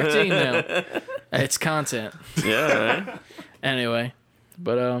the podcast. correct email. It's content. Yeah, right? Anyway.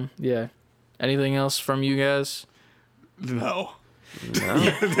 But yeah. Anything else from you guys? No. No.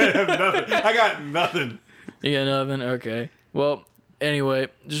 I got nothing. You got nothing? Okay. Well, anyway,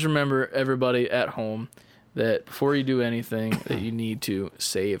 just remember, everybody at home, that before you do anything, that you need to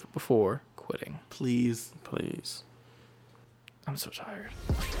save before quitting. Please. Please. I'm so tired.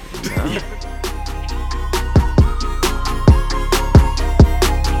 No.